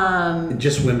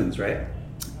 Just women's, right?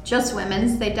 Just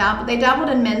women's. They dabbled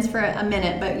in men's for a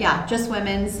minute, but yeah, just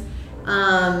women's.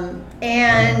 And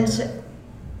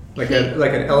like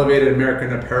an elevated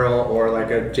American Apparel or like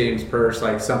a James Purse,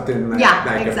 like something like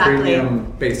exactly. a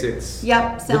premium basics.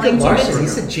 Yep, selling Look at Larson, he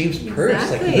said James Purse.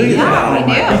 Exactly. Like, yeah, he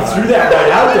knew. He threw that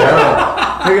right out there.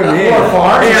 Look at me.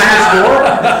 Far?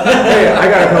 Hey, I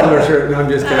got a Columbia shirt. No, I'm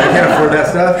just kidding. I can't afford that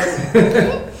stuff.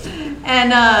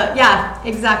 And yeah,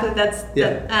 exactly. That's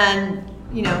and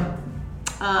you know.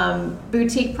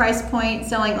 Boutique price point,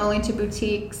 selling only to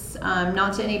boutiques,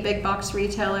 not to any big box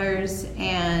retailers,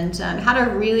 and had a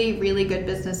really, really good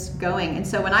business going. And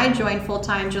so when I joined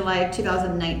full-time July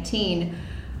 2019,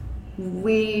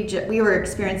 we were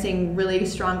experiencing really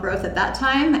strong growth at that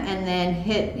time, and then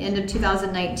hit end of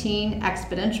 2019,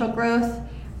 exponential growth,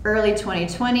 early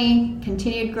 2020,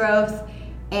 continued growth,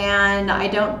 and I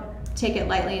don't take it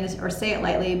lightly or say it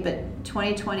lightly, but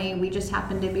 2020, we just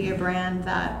happened to be a brand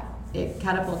that it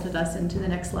catapulted us into the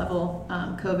next level.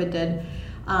 COVID did,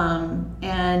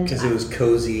 and because it was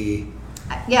cozy.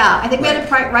 Yeah, I think we had the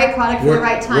right product for the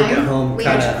right time. Work at home,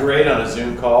 Works great on a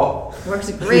Zoom call. Works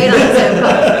great on a Zoom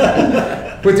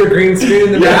call. Put your green screen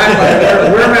in the back. Like,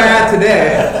 where am I at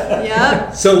today?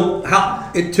 Yep. So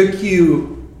how it took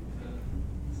you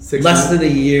less than a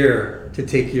year to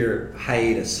take your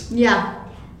hiatus. Yeah.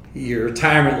 Your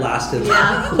retirement lasted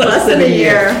less than a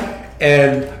year.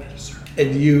 And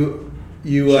you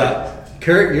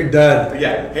Kurt, you're done.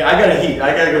 Yeah. Hey, I got to heat.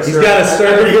 I got to go. He's got to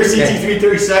start. I'm going to hear CT3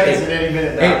 30 seconds in any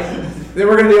minute now. Hey, then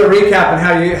we're going to do a recap on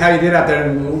how you did out there,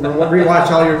 and we'll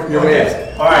rewatch all your waves.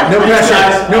 All right. No pressure.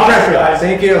 Guys. No pressure. Guys.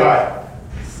 Thank you. All right.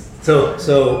 So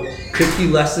took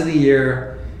you less than a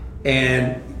year,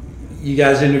 and you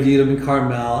guys interviewed him in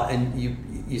Carmel, and you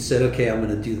said, okay, I'm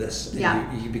going to do this.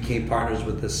 And you became partners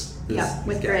with this. Yeah,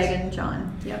 with Greg and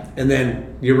John. Yep. And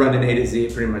then you're running A to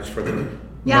Z pretty much for the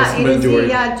Yeah, A to Z, majority.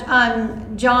 yeah.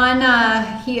 John,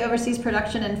 he oversees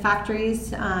production in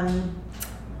factories. We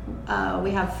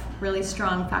have really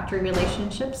strong factory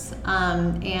relationships,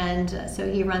 and so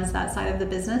he runs that side of the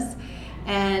business.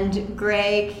 And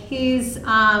Greg, he's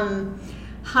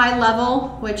high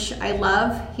level, which I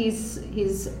love.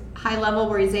 He's high level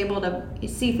where he's able to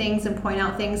see things and point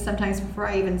out things sometimes before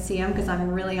I even see them, because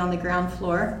I'm really on the ground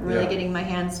floor, really getting my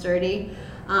hands dirty.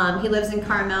 He lives in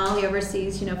Carmel. He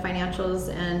oversees, financials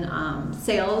and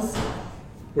sales.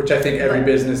 Which I think every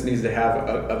business needs to have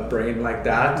a brain like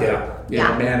that to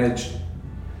manage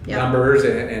numbers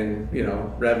and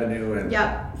revenue and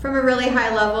from a really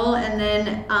high level. And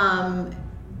then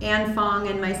Ann Fong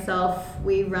and myself,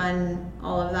 we run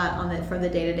all of that for the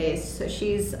day-to-days. So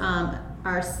she's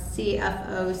our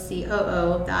CFO,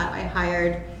 COO that I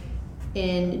hired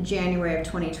in January of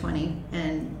 2020,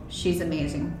 and she's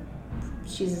amazing.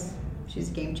 She's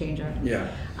a game changer. Yeah.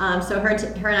 So her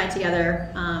and I together,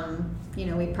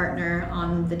 we partner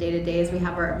on the day-to-days. We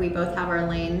both have our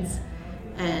lanes,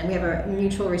 and we have a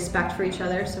mutual respect for each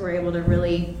other. So we're able to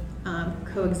really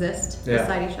coexist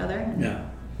beside each other. Yeah.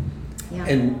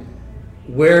 And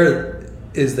where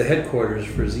is the headquarters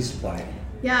for Z Supply?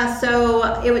 Yeah,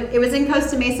 so it was in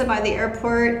Costa Mesa by the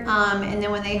airport, and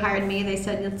then when they hired me, they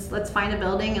said, let's find a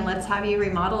building and let's have you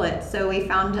remodel it. So we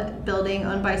found a building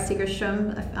owned by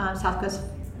Segerstrom, South Coast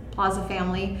Plaza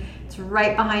family. It's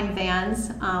right behind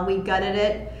Vans. We gutted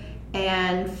it,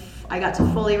 and I got to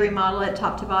fully remodel it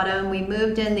top to bottom. We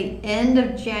moved in the end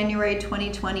of January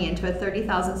 2020 into a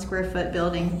 30,000 square foot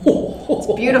building.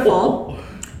 It's beautiful,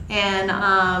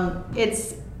 and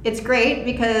it's great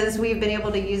because we've been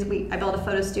able to use, I built a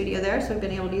photo studio there, so we've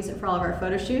been able to use it for all of our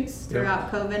photo shoots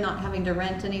throughout COVID, not having to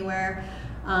rent anywhere.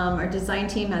 Our design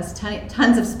team has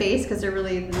tons of space because they're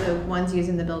really the ones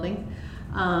using the building.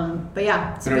 But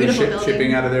yeah, it's a beautiful building.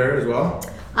 Shipping out of there as well?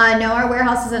 No, our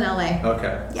warehouse is in LA.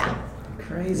 Okay. Yeah.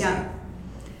 Crazy.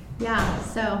 Yeah,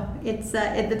 so it's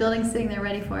the building's sitting there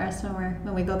ready for us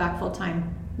when we go back full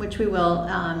time, which we will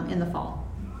in the fall.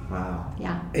 Wow.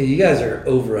 Yeah. And you guys are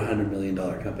over $100 million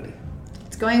company.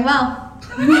 It's going well.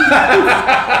 It's going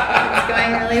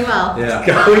really well. Yeah.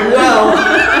 Going well.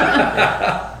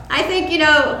 I think,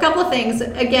 a couple of things.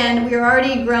 Again, we were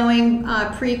already growing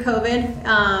pre-COVID.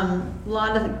 A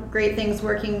lot of great things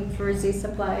working for Z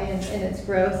Supply and its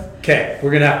growth. Okay,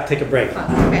 we're going to have to take a break.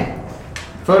 Okay.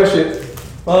 Photo shoot.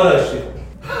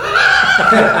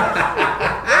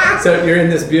 So you're in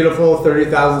this beautiful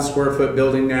 30,000 square foot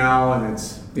building now, and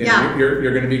it's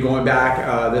you're going to be going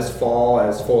back this fall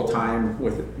as full time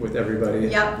with everybody.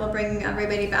 Yep, we'll bring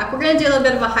everybody back. We're going to do a little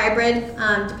bit of a hybrid,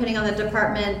 depending on the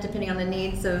department, depending on the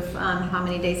needs of how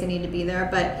many days they need to be there.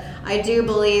 But I do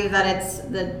believe that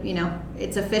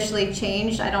it's officially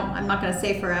changed. I'm not going to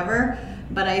say forever,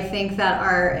 but I think that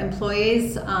our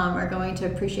employees are going to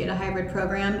appreciate a hybrid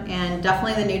program, and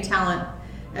definitely the new talent.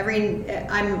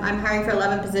 I'm hiring for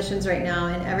 11 positions right now,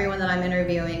 and everyone that I'm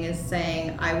interviewing is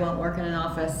saying I won't work in an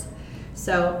office.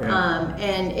 So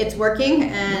and it's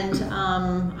working, and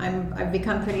I've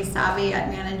become pretty savvy at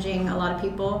managing a lot of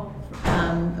people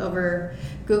over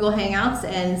Google Hangouts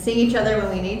and seeing each other when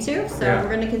we need to. So we're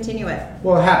going to continue it.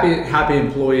 Well, happy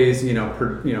employees,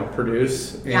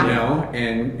 produce,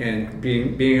 and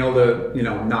being able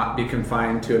to, not be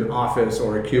confined to an office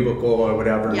or a cubicle or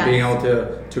whatever, and being able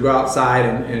to go outside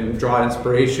and draw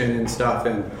inspiration and stuff,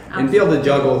 and be able to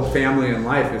juggle family and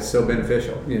life is so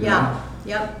beneficial. Yeah.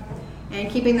 Yep. And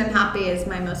keeping them happy is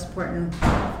my most important.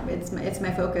 It's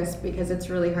my focus, because it's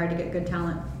really hard to get good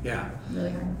talent. Yeah.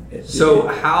 Really hard. So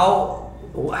how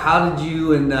did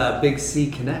you and Big C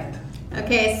connect?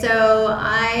 Okay, so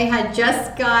I had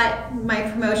just got my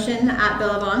promotion at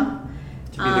Billabong.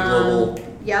 To be the global.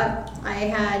 Yep. I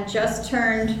had just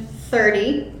turned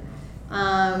 30.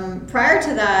 Prior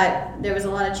to that, there was a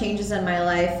lot of changes in my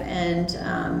life, and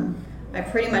I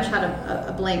pretty much had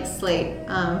a blank slate.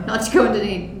 Not to go into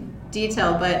any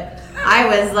detail, but I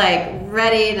was like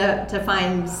ready to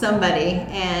find somebody,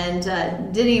 and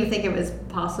didn't even think it was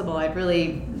possible. I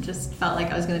really just felt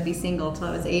like I was going to be single until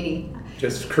I was 80.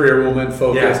 Just career woman,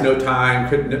 focus, no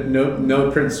time,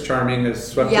 no Prince Charming has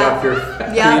swept off your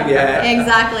feet yet.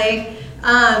 Exactly.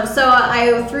 So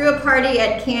I threw a party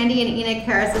at Candy and Enoch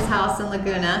Harris's house in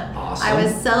Laguna. Awesome. I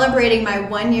was celebrating my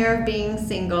 1 year of being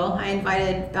single. I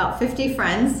invited about 50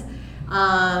 friends,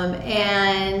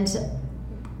 and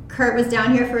Kurt was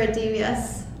down here for a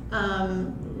DVS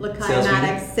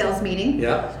Lakai sales meeting.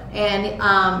 Yeah.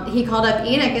 And he called up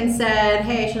Enoch and said,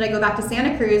 hey, should I go back to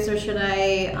Santa Cruz, or should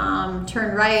I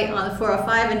turn right on the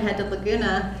 405 and head to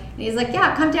Laguna? And he's like,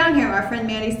 yeah, come down here. Our friend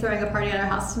Mandy's throwing a party at our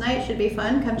house tonight. Should be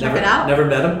fun. Come check it out. Never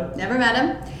met him? Never met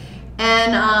him.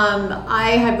 And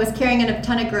I was carrying in a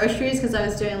ton of groceries because I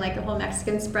was doing like a whole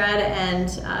Mexican spread. And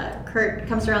Kurt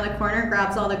comes around the corner,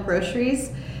 grabs all the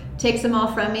groceries, takes them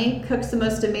all from me, cooks the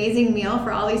most amazing meal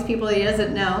for all these people he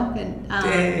doesn't know. And,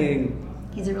 dang.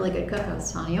 He's a really good cook, I was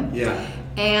telling you. Yeah.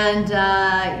 And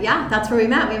that's where we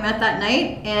met. We met that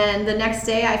night. And the next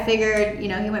day I figured, he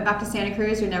went back to Santa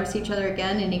Cruz. We'd never see each other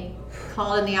again. And he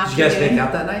called in the afternoon. Did you guys make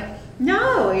out that night?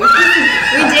 No. We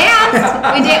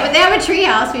danced. They have a tree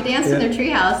house. We danced in their tree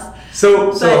house.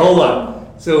 So hold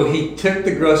on. So he took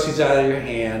the groceries out of your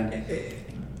hand.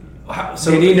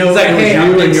 So did he know it was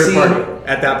you and your party?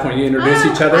 At that point, you introduced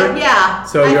each other? Yeah.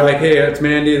 So you're like, hey, it's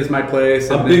Mandy, this is my place.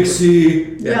 I'm Big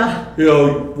C. Yeah.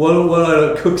 Why don't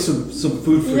I cook some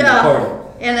food for your party?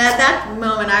 And at that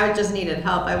moment, I just needed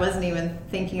help. I wasn't even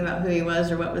thinking about who he was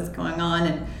or what was going on.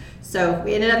 And so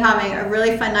we ended up having a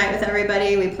really fun night with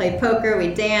everybody. We played poker,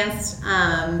 we danced.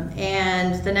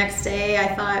 And the next day,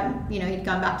 I thought, he'd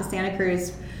gone back to Santa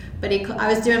Cruz. But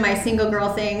I was doing my single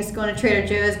girl things, going to Trader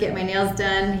Joe's, getting my nails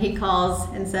done. He calls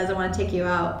and says, I want to take you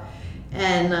out,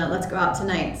 and let's go out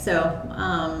tonight. So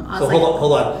I was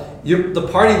hold on. The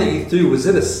party that you threw, was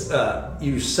it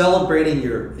you celebrating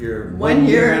your 1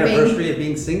 year anniversary of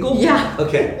being single? Yeah.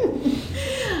 Okay.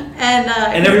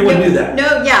 And everyone knew that.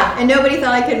 And nobody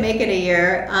thought I could make it a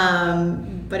year.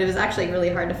 But it was actually really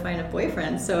hard to find a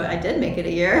boyfriend, so I did make it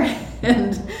a year.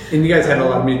 And you guys had a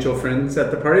lot of mutual friends at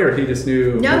the party, or he just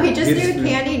knew? No, he just knew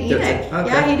Candy and Enoch. Okay.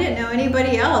 Yeah, he didn't know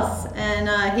anybody else. And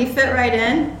he fit right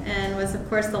in and was, of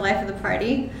course, the life of the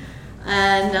party.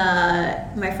 And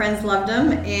my friends loved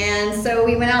him. And so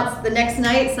we went out the next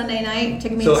night, Sunday night,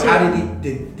 took me to... So how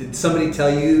did somebody tell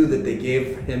you that they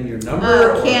gave him your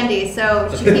number? Candy. So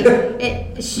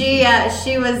she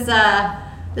was,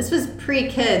 this was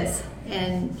pre-kids.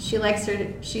 And she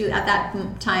at that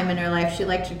time in her life, she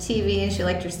liked her TV and she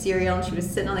liked her cereal, and she was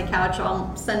sitting on the couch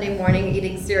all Sunday morning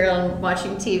eating cereal and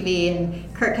watching TV,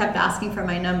 and Kurt kept asking for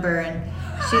my number, and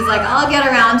she's like, I'll get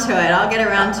around to it.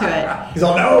 He's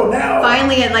all, no.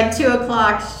 Finally at like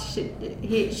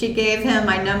 2:00, she gave him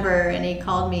my number, and he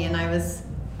called me, and I was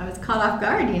was caught off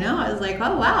guard, I was like,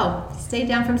 oh wow, stayed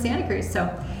down from Santa Cruz. So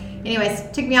anyways,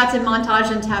 took me out to Montage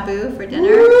and Taboo for dinner.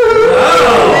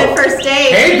 Good first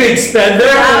date. Hey, big spender.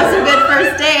 That was a good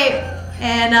first date.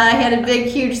 And he had a big,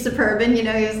 huge Suburban. He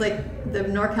was like the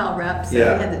NorCal rep, so he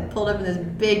had pulled up in this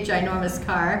big, ginormous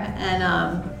car. And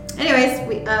anyways,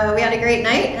 we had a great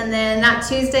night. And then that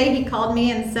Tuesday, he called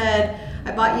me and said,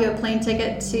 I bought you a plane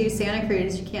ticket to Santa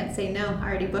Cruz. You can't say no. I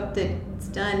already booked it. It's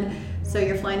done. So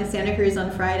you're flying to Santa Cruz on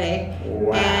Friday.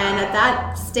 Wow. And at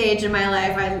that stage in my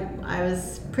life, I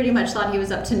was pretty much thought he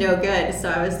was up to no good. So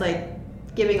I was like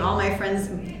giving all my friends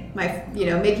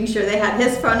making sure they had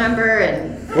his phone number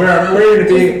and where are you gonna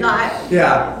be? In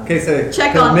case I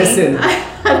check on missing.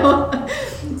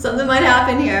 Something might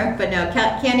happen here, but no,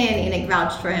 Candy and Enoch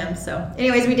vouched for him. So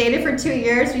anyways, we dated for 2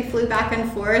 years. We flew back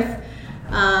and forth.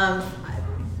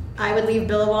 I would leave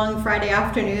Billabong Friday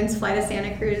afternoons, fly to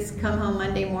Santa Cruz, come home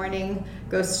Monday morning,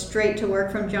 go straight to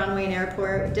work from John Wayne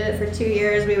Airport. We did it for 2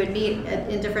 years. We would meet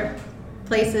in different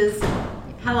places.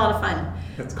 Had a lot of fun.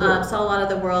 That's cool. Saw a lot of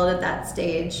the world at that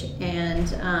stage. And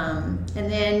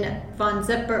then Von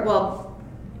Zipper,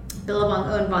 Billabong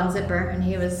owned Von Zipper, and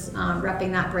he was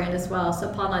repping that brand as well. So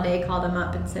Paul Naday called him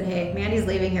up and said, hey, Mandy's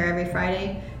leaving here every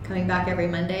Friday, coming back every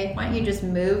Monday. Why don't you just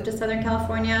move to Southern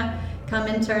California, come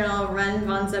internal, run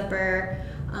Von Zipper,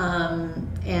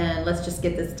 and let's just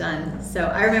get this done. So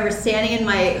I remember standing in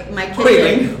my kitchen.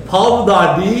 Wait, Paul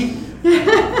Naday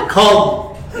called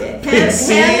him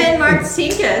and Mark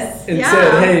Tinkus. And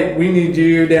said, hey, we need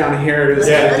you down here. This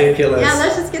is ridiculous.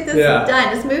 Let's just get this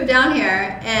done. Just move down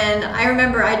here. And I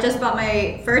remember I just bought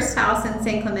my first house in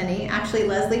San Clemente. Actually,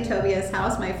 Leslie Tobia's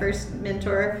house, my first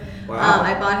mentor. Wow.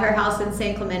 I bought her house in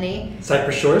San Clemente.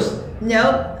 Cypress Shores?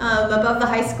 Nope. Above the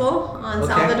high school on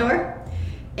Salvador.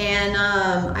 And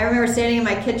I remember standing in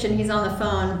my kitchen. He's on the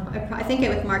phone. I think it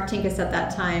with Mark Tinkus at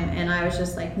that time. And I was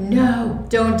just like, no,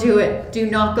 don't do it.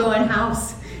 Do not go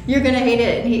in-house. You're going to hate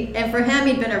it. And for him,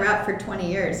 he'd been a rep for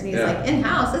 20 years. And he's like,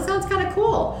 in-house? That sounds kind of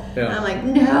cool. Yeah. And I'm like,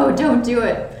 no, don't do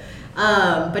it.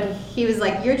 But he was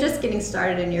like, you're just getting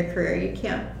started in your career. You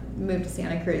can't move to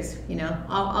Santa Cruz.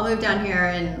 I'll move down here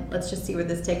and let's just see where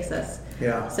this takes us.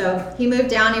 Yeah. So he moved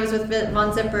down. He was with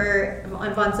Von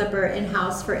Zipper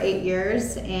in-house for 8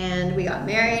 years. And we got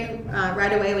married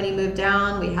right away when he moved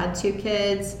down. We had 2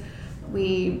 kids.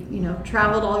 We,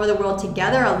 traveled all over the world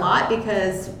together a lot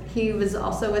because he was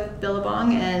also with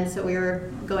Billabong, and so we were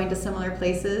going to similar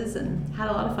places and had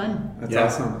a lot of fun. That's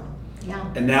awesome. Yeah.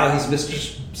 And now he's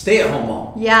Mr. Stay-at-home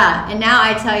mom. Yeah, and now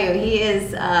I tell you, he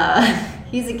is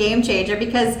he's a game changer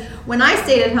because when I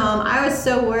stayed at home, I was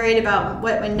so worried about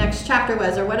what my next chapter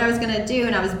was or what I was going to do,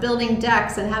 and I was building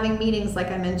decks and having meetings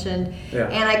like I mentioned,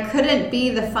 and I couldn't be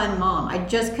the fun mom. I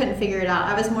just couldn't figure it out.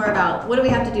 I was more about, what do we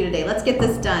have to do today? Let's get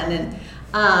this done. And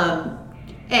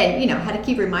had to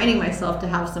keep reminding myself to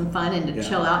have some fun and to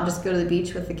chill out and just go to the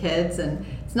beach with the kids. And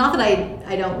it's not that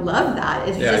I don't love that.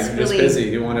 It's just you're really just busy.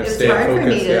 You want to stay hard focused. For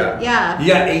me to, You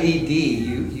got ADD.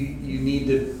 You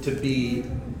need to be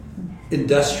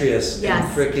industrious and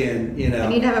freaking, I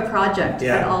need to have a project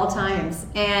at all times.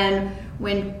 And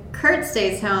when Kurt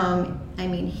stays home, I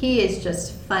mean, he is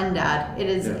just fun dad.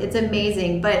 It's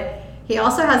amazing. But he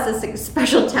also has this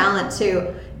special talent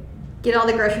to get all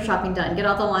the grocery shopping done, get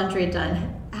all the laundry done.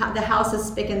 The house is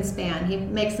spick and span. He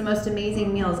makes the most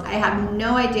amazing meals. I have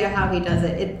no idea how he does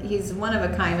it. He's one of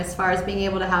a kind as far as being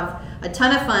able to have a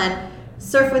ton of fun,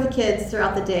 surf with the kids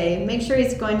throughout the day, make sure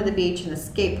he's going to the beach and the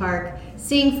skate park,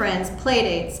 seeing friends, play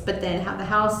dates, but then have the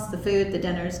house, the food, the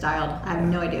dinners dialed. I have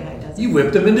no idea how he does it. You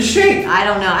whipped him into shape. I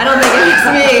don't know. I don't think it's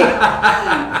me.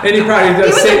 And he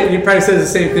probably says the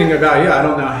same thing about you. I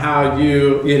don't know how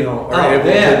you are able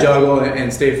to juggle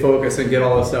and stay focused and get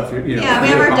all the stuff we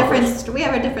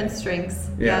have our different strengths.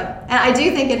 Yeah. And I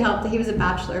do think it helped that he was a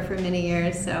bachelor for many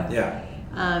years, so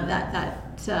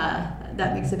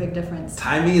that makes a big difference.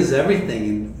 Timing is everything,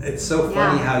 and it's so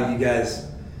funny how you guys,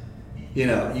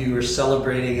 you were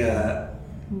celebrating a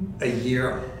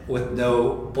year with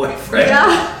no boyfriend.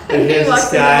 Yeah. And here's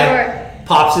this guy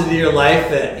pops into your life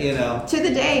that, to the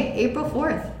day, April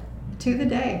 4th. To the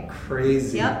day.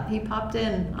 Crazy. Yep, he popped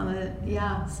in on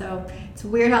so it's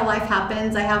weird how life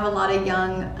happens. I have a lot of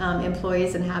young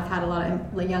employees and have had a lot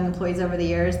of young employees over the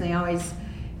years, and they always,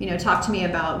 talk to me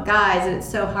about guys, and it's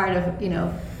so hard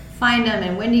to, find him,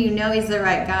 and when do you know he's the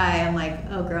right guy? I'm like,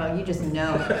 oh girl, you just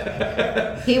know.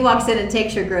 He walks in and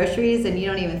takes your groceries and you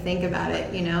don't even think about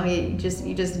it, you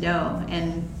just know.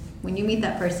 And when you meet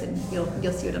that person,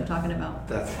 you'll see what I'm talking about.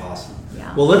 That's awesome.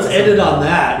 Yeah. Well, let's end it on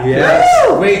that.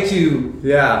 Yes. Way too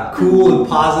cool and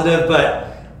positive, but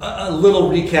a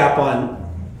little recap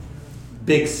on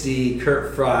Big C,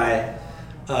 Kurt Fry.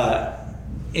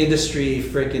 industry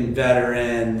freaking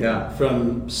veteran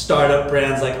from startup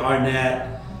brands like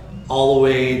Arnett all the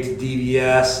way to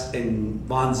DVS and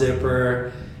Von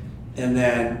Zipper, and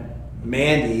then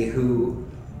Mandy, who,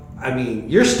 I mean,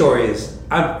 your story is,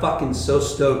 I'm fucking so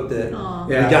stoked that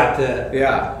we got to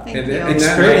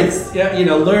experience,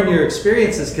 learn your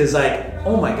experiences, because like,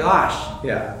 oh my gosh.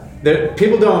 Yeah.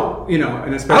 People don't,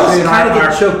 and especially I was kind of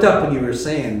getting choked up when you were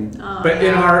saying. But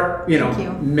in our,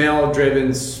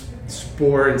 male-driven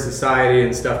sport and society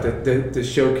and stuff, to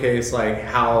showcase like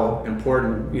how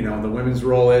important, the women's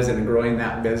role is in growing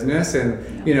that business.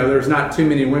 And, there's not too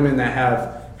many women that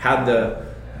have had the,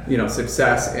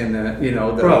 success in the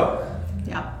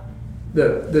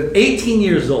 18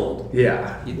 years old.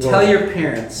 Yeah. You tell your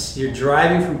parents you're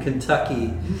driving from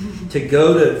Kentucky to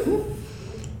go to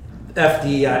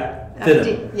FD at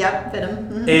FITM. Yep, FITM.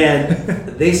 Mm-hmm. And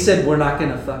they said, we're not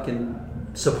going to fucking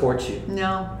support you.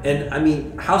 No. And I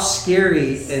mean, how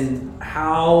scary and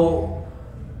how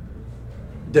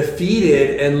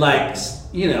defeated and like,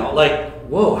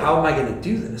 whoa, how am I going to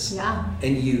do this? Yeah.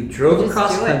 And you drove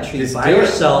across country by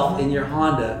yourself in your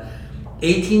Honda,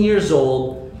 18 years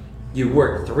old, you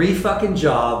work 3 fucking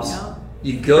jobs,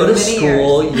 you go to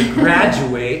school, you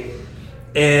graduate,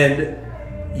 and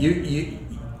you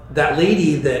that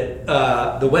lady that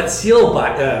the Wet Seal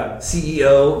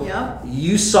CEO,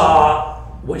 you saw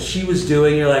what she was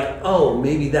doing, you're like, oh,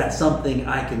 maybe that's something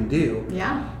I can do.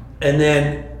 Yeah. And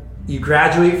then you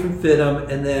graduate from FITM,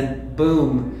 and then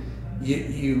boom,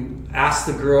 you ask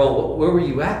the girl, where were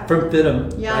you at from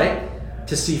FITM, right?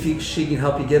 To see if she can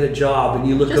help you get a job, and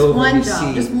you look over and you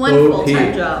see just one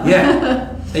full-time job.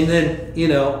 Yeah. And then,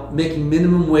 making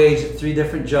minimum wage at 3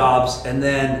 different jobs, and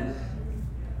then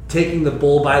taking the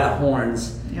bull by the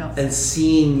horns and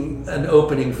seeing an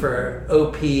opening for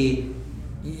OP.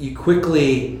 You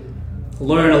quickly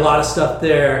learn a lot of stuff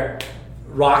there.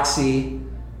 Roxy,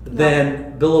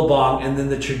 then Billabong, and then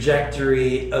the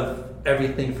trajectory of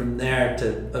everything from there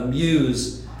to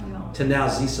Amuse to now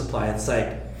Z Supply. It's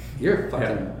like, you're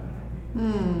fucking,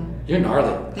 you're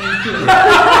gnarly. Thank you.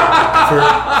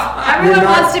 Everyone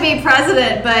wants to be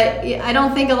president, but I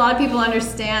don't think a lot of people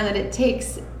understand that it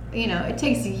takes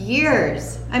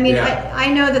years. I mean, I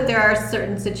know that there are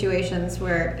certain situations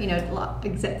where,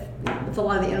 with a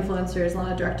lot of the influencers, a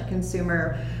lot of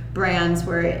direct-to-consumer brands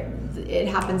where it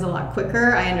happens a lot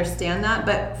quicker. I understand that.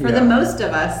 But for the most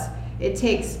of us, it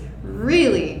takes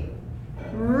really,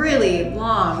 really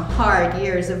long, hard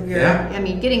years of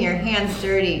getting your hands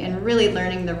dirty and really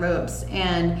learning the ropes.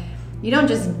 And you don't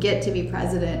just get to be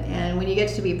president. And when you get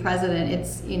to be president,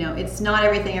 it's not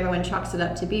everything everyone chalks it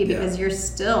up to be, because you're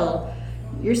still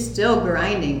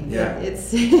grinding. Yeah.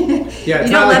 It's it's you not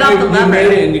don't let like off the you lever.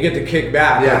 made it and you get to kick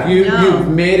back. Yeah. You've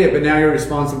made it, but now you're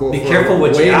responsible. Be for careful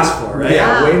what you ask for, right?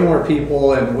 Yeah, way more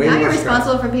people and way now more you're stress.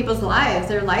 responsible for people's lives,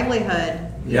 their livelihood.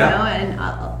 And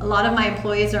a lot of my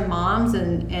employees are moms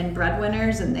and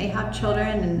breadwinners, and they have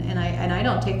children, and I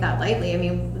don't take that lightly. I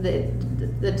mean,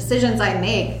 the decisions I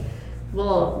make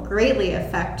will greatly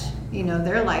affect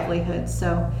their livelihood.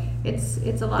 So it's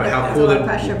a lot of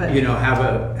pressure. But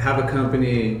have a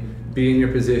company be in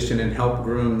your position and help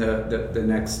groom the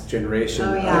next generation.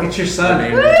 Oh, yeah. Look at your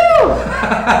son. Woo!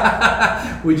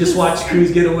 We just watched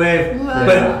Cruz get away. Wow,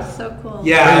 but so cool.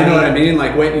 Yeah, you know what I mean?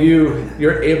 Like when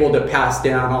you're able to pass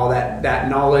down all that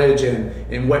knowledge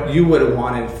and what you would have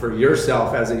wanted for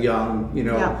yourself as a young,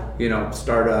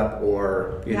 startup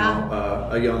or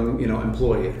a young,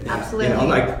 employee. Absolutely.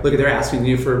 Like look, they're asking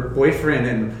you for boyfriend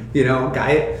and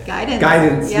guidance. That's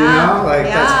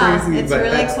crazy. It's but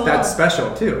really cool. That's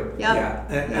special too. Yep. Yeah.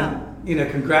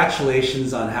 And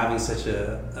congratulations on having such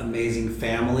an amazing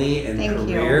family and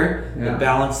career. The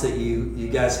balance that you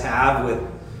guys have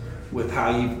with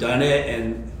how you've done it,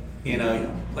 and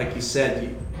like you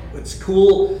said, it's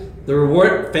cool.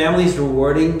 The family's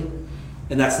rewarding,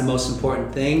 and that's the most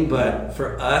important thing. But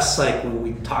for us, like when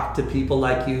we talk to people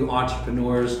like you,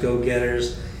 entrepreneurs,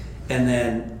 go-getters, and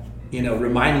then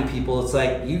reminding people, it's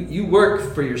like you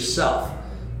work for yourself,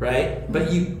 right?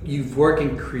 But you work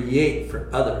and create for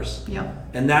others. Yep.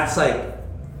 And that's like,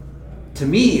 to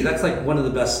me, that's like one of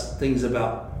the best things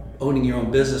about owning your own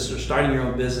business or starting your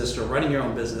own business or running your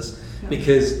own business,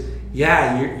 because you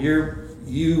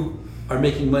are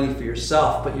making money for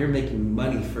yourself, but you're making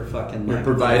money for fucking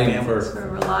providing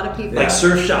for a lot of people, like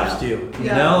surf shops do,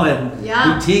 and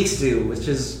boutiques do, which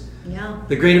is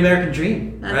the great American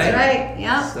dream. That's right.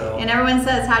 Yeah. So. And everyone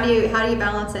says, how do you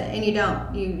balance it? And you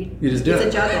don't. You just do it's it.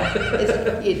 a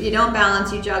juggle. You don't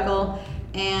balance. You juggle.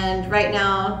 And right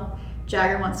now,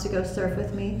 Jagger wants to go surf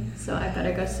with me, so I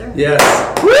better go surf. Yes.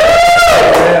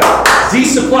 Yeah. Z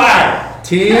Supply.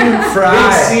 Team Fry.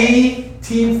 Big C,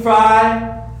 Team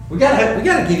Fry. We gotta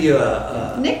give you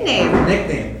a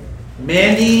nickname.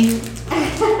 Mandy. You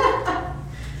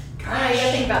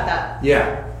gotta think about that.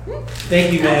 Yeah.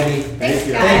 Thank you, Mandy.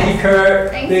 Thanks, guys. Thank you,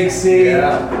 Kurt. Thanks. Big C.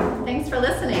 Yeah. Thanks for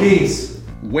listening. Peace.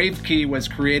 WaveKey was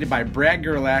created by Brad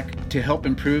Gerlach to help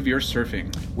improve your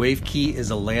surfing. WaveKey is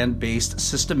a land-based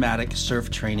systematic surf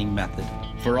training method.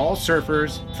 For all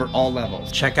surfers, for all levels.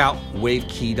 Check out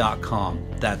wavekey.com.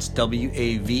 That's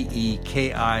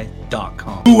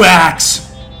WAVEKI.com.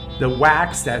 Wax! The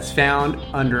wax that's found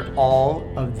under all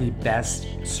of the best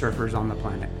surfers on the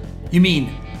planet. You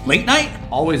mean late night?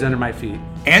 Always under my feet.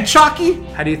 And Chalky?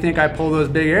 How do you think I pull those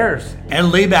big airs?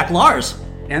 And layback Lars.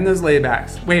 And those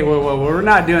laybacks. Wait, whoa, we're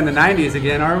not doing the 90s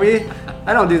again, are we?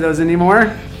 I don't do those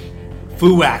anymore.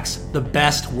 Foo Wax, the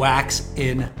best wax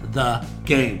in the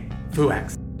game. Foo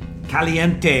Wax.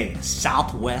 Caliente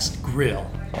Southwest Grill.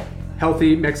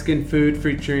 Healthy Mexican food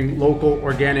featuring local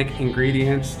organic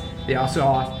ingredients. They also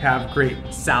have great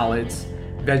salads,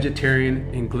 vegetarian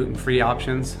and gluten-free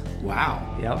options.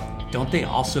 Wow. Yep. Don't they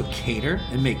also cater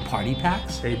and make party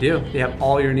packs? They do. They have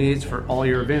all your needs for all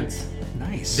your events.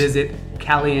 Nice. Visit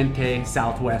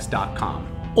CalienteSouthwest.com.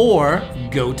 Or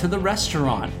go to the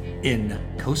restaurant in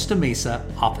Costa Mesa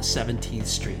off of 17th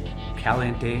Street.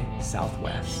 Caliente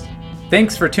Southwest.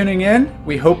 Thanks for tuning in.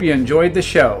 We hope you enjoyed the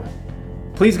show.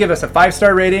 Please give us a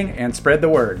 5-star rating and spread the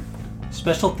word.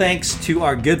 Special thanks to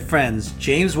our good friends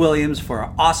James Williams for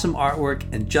our awesome artwork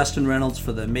and Justin Reynolds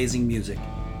for the amazing music.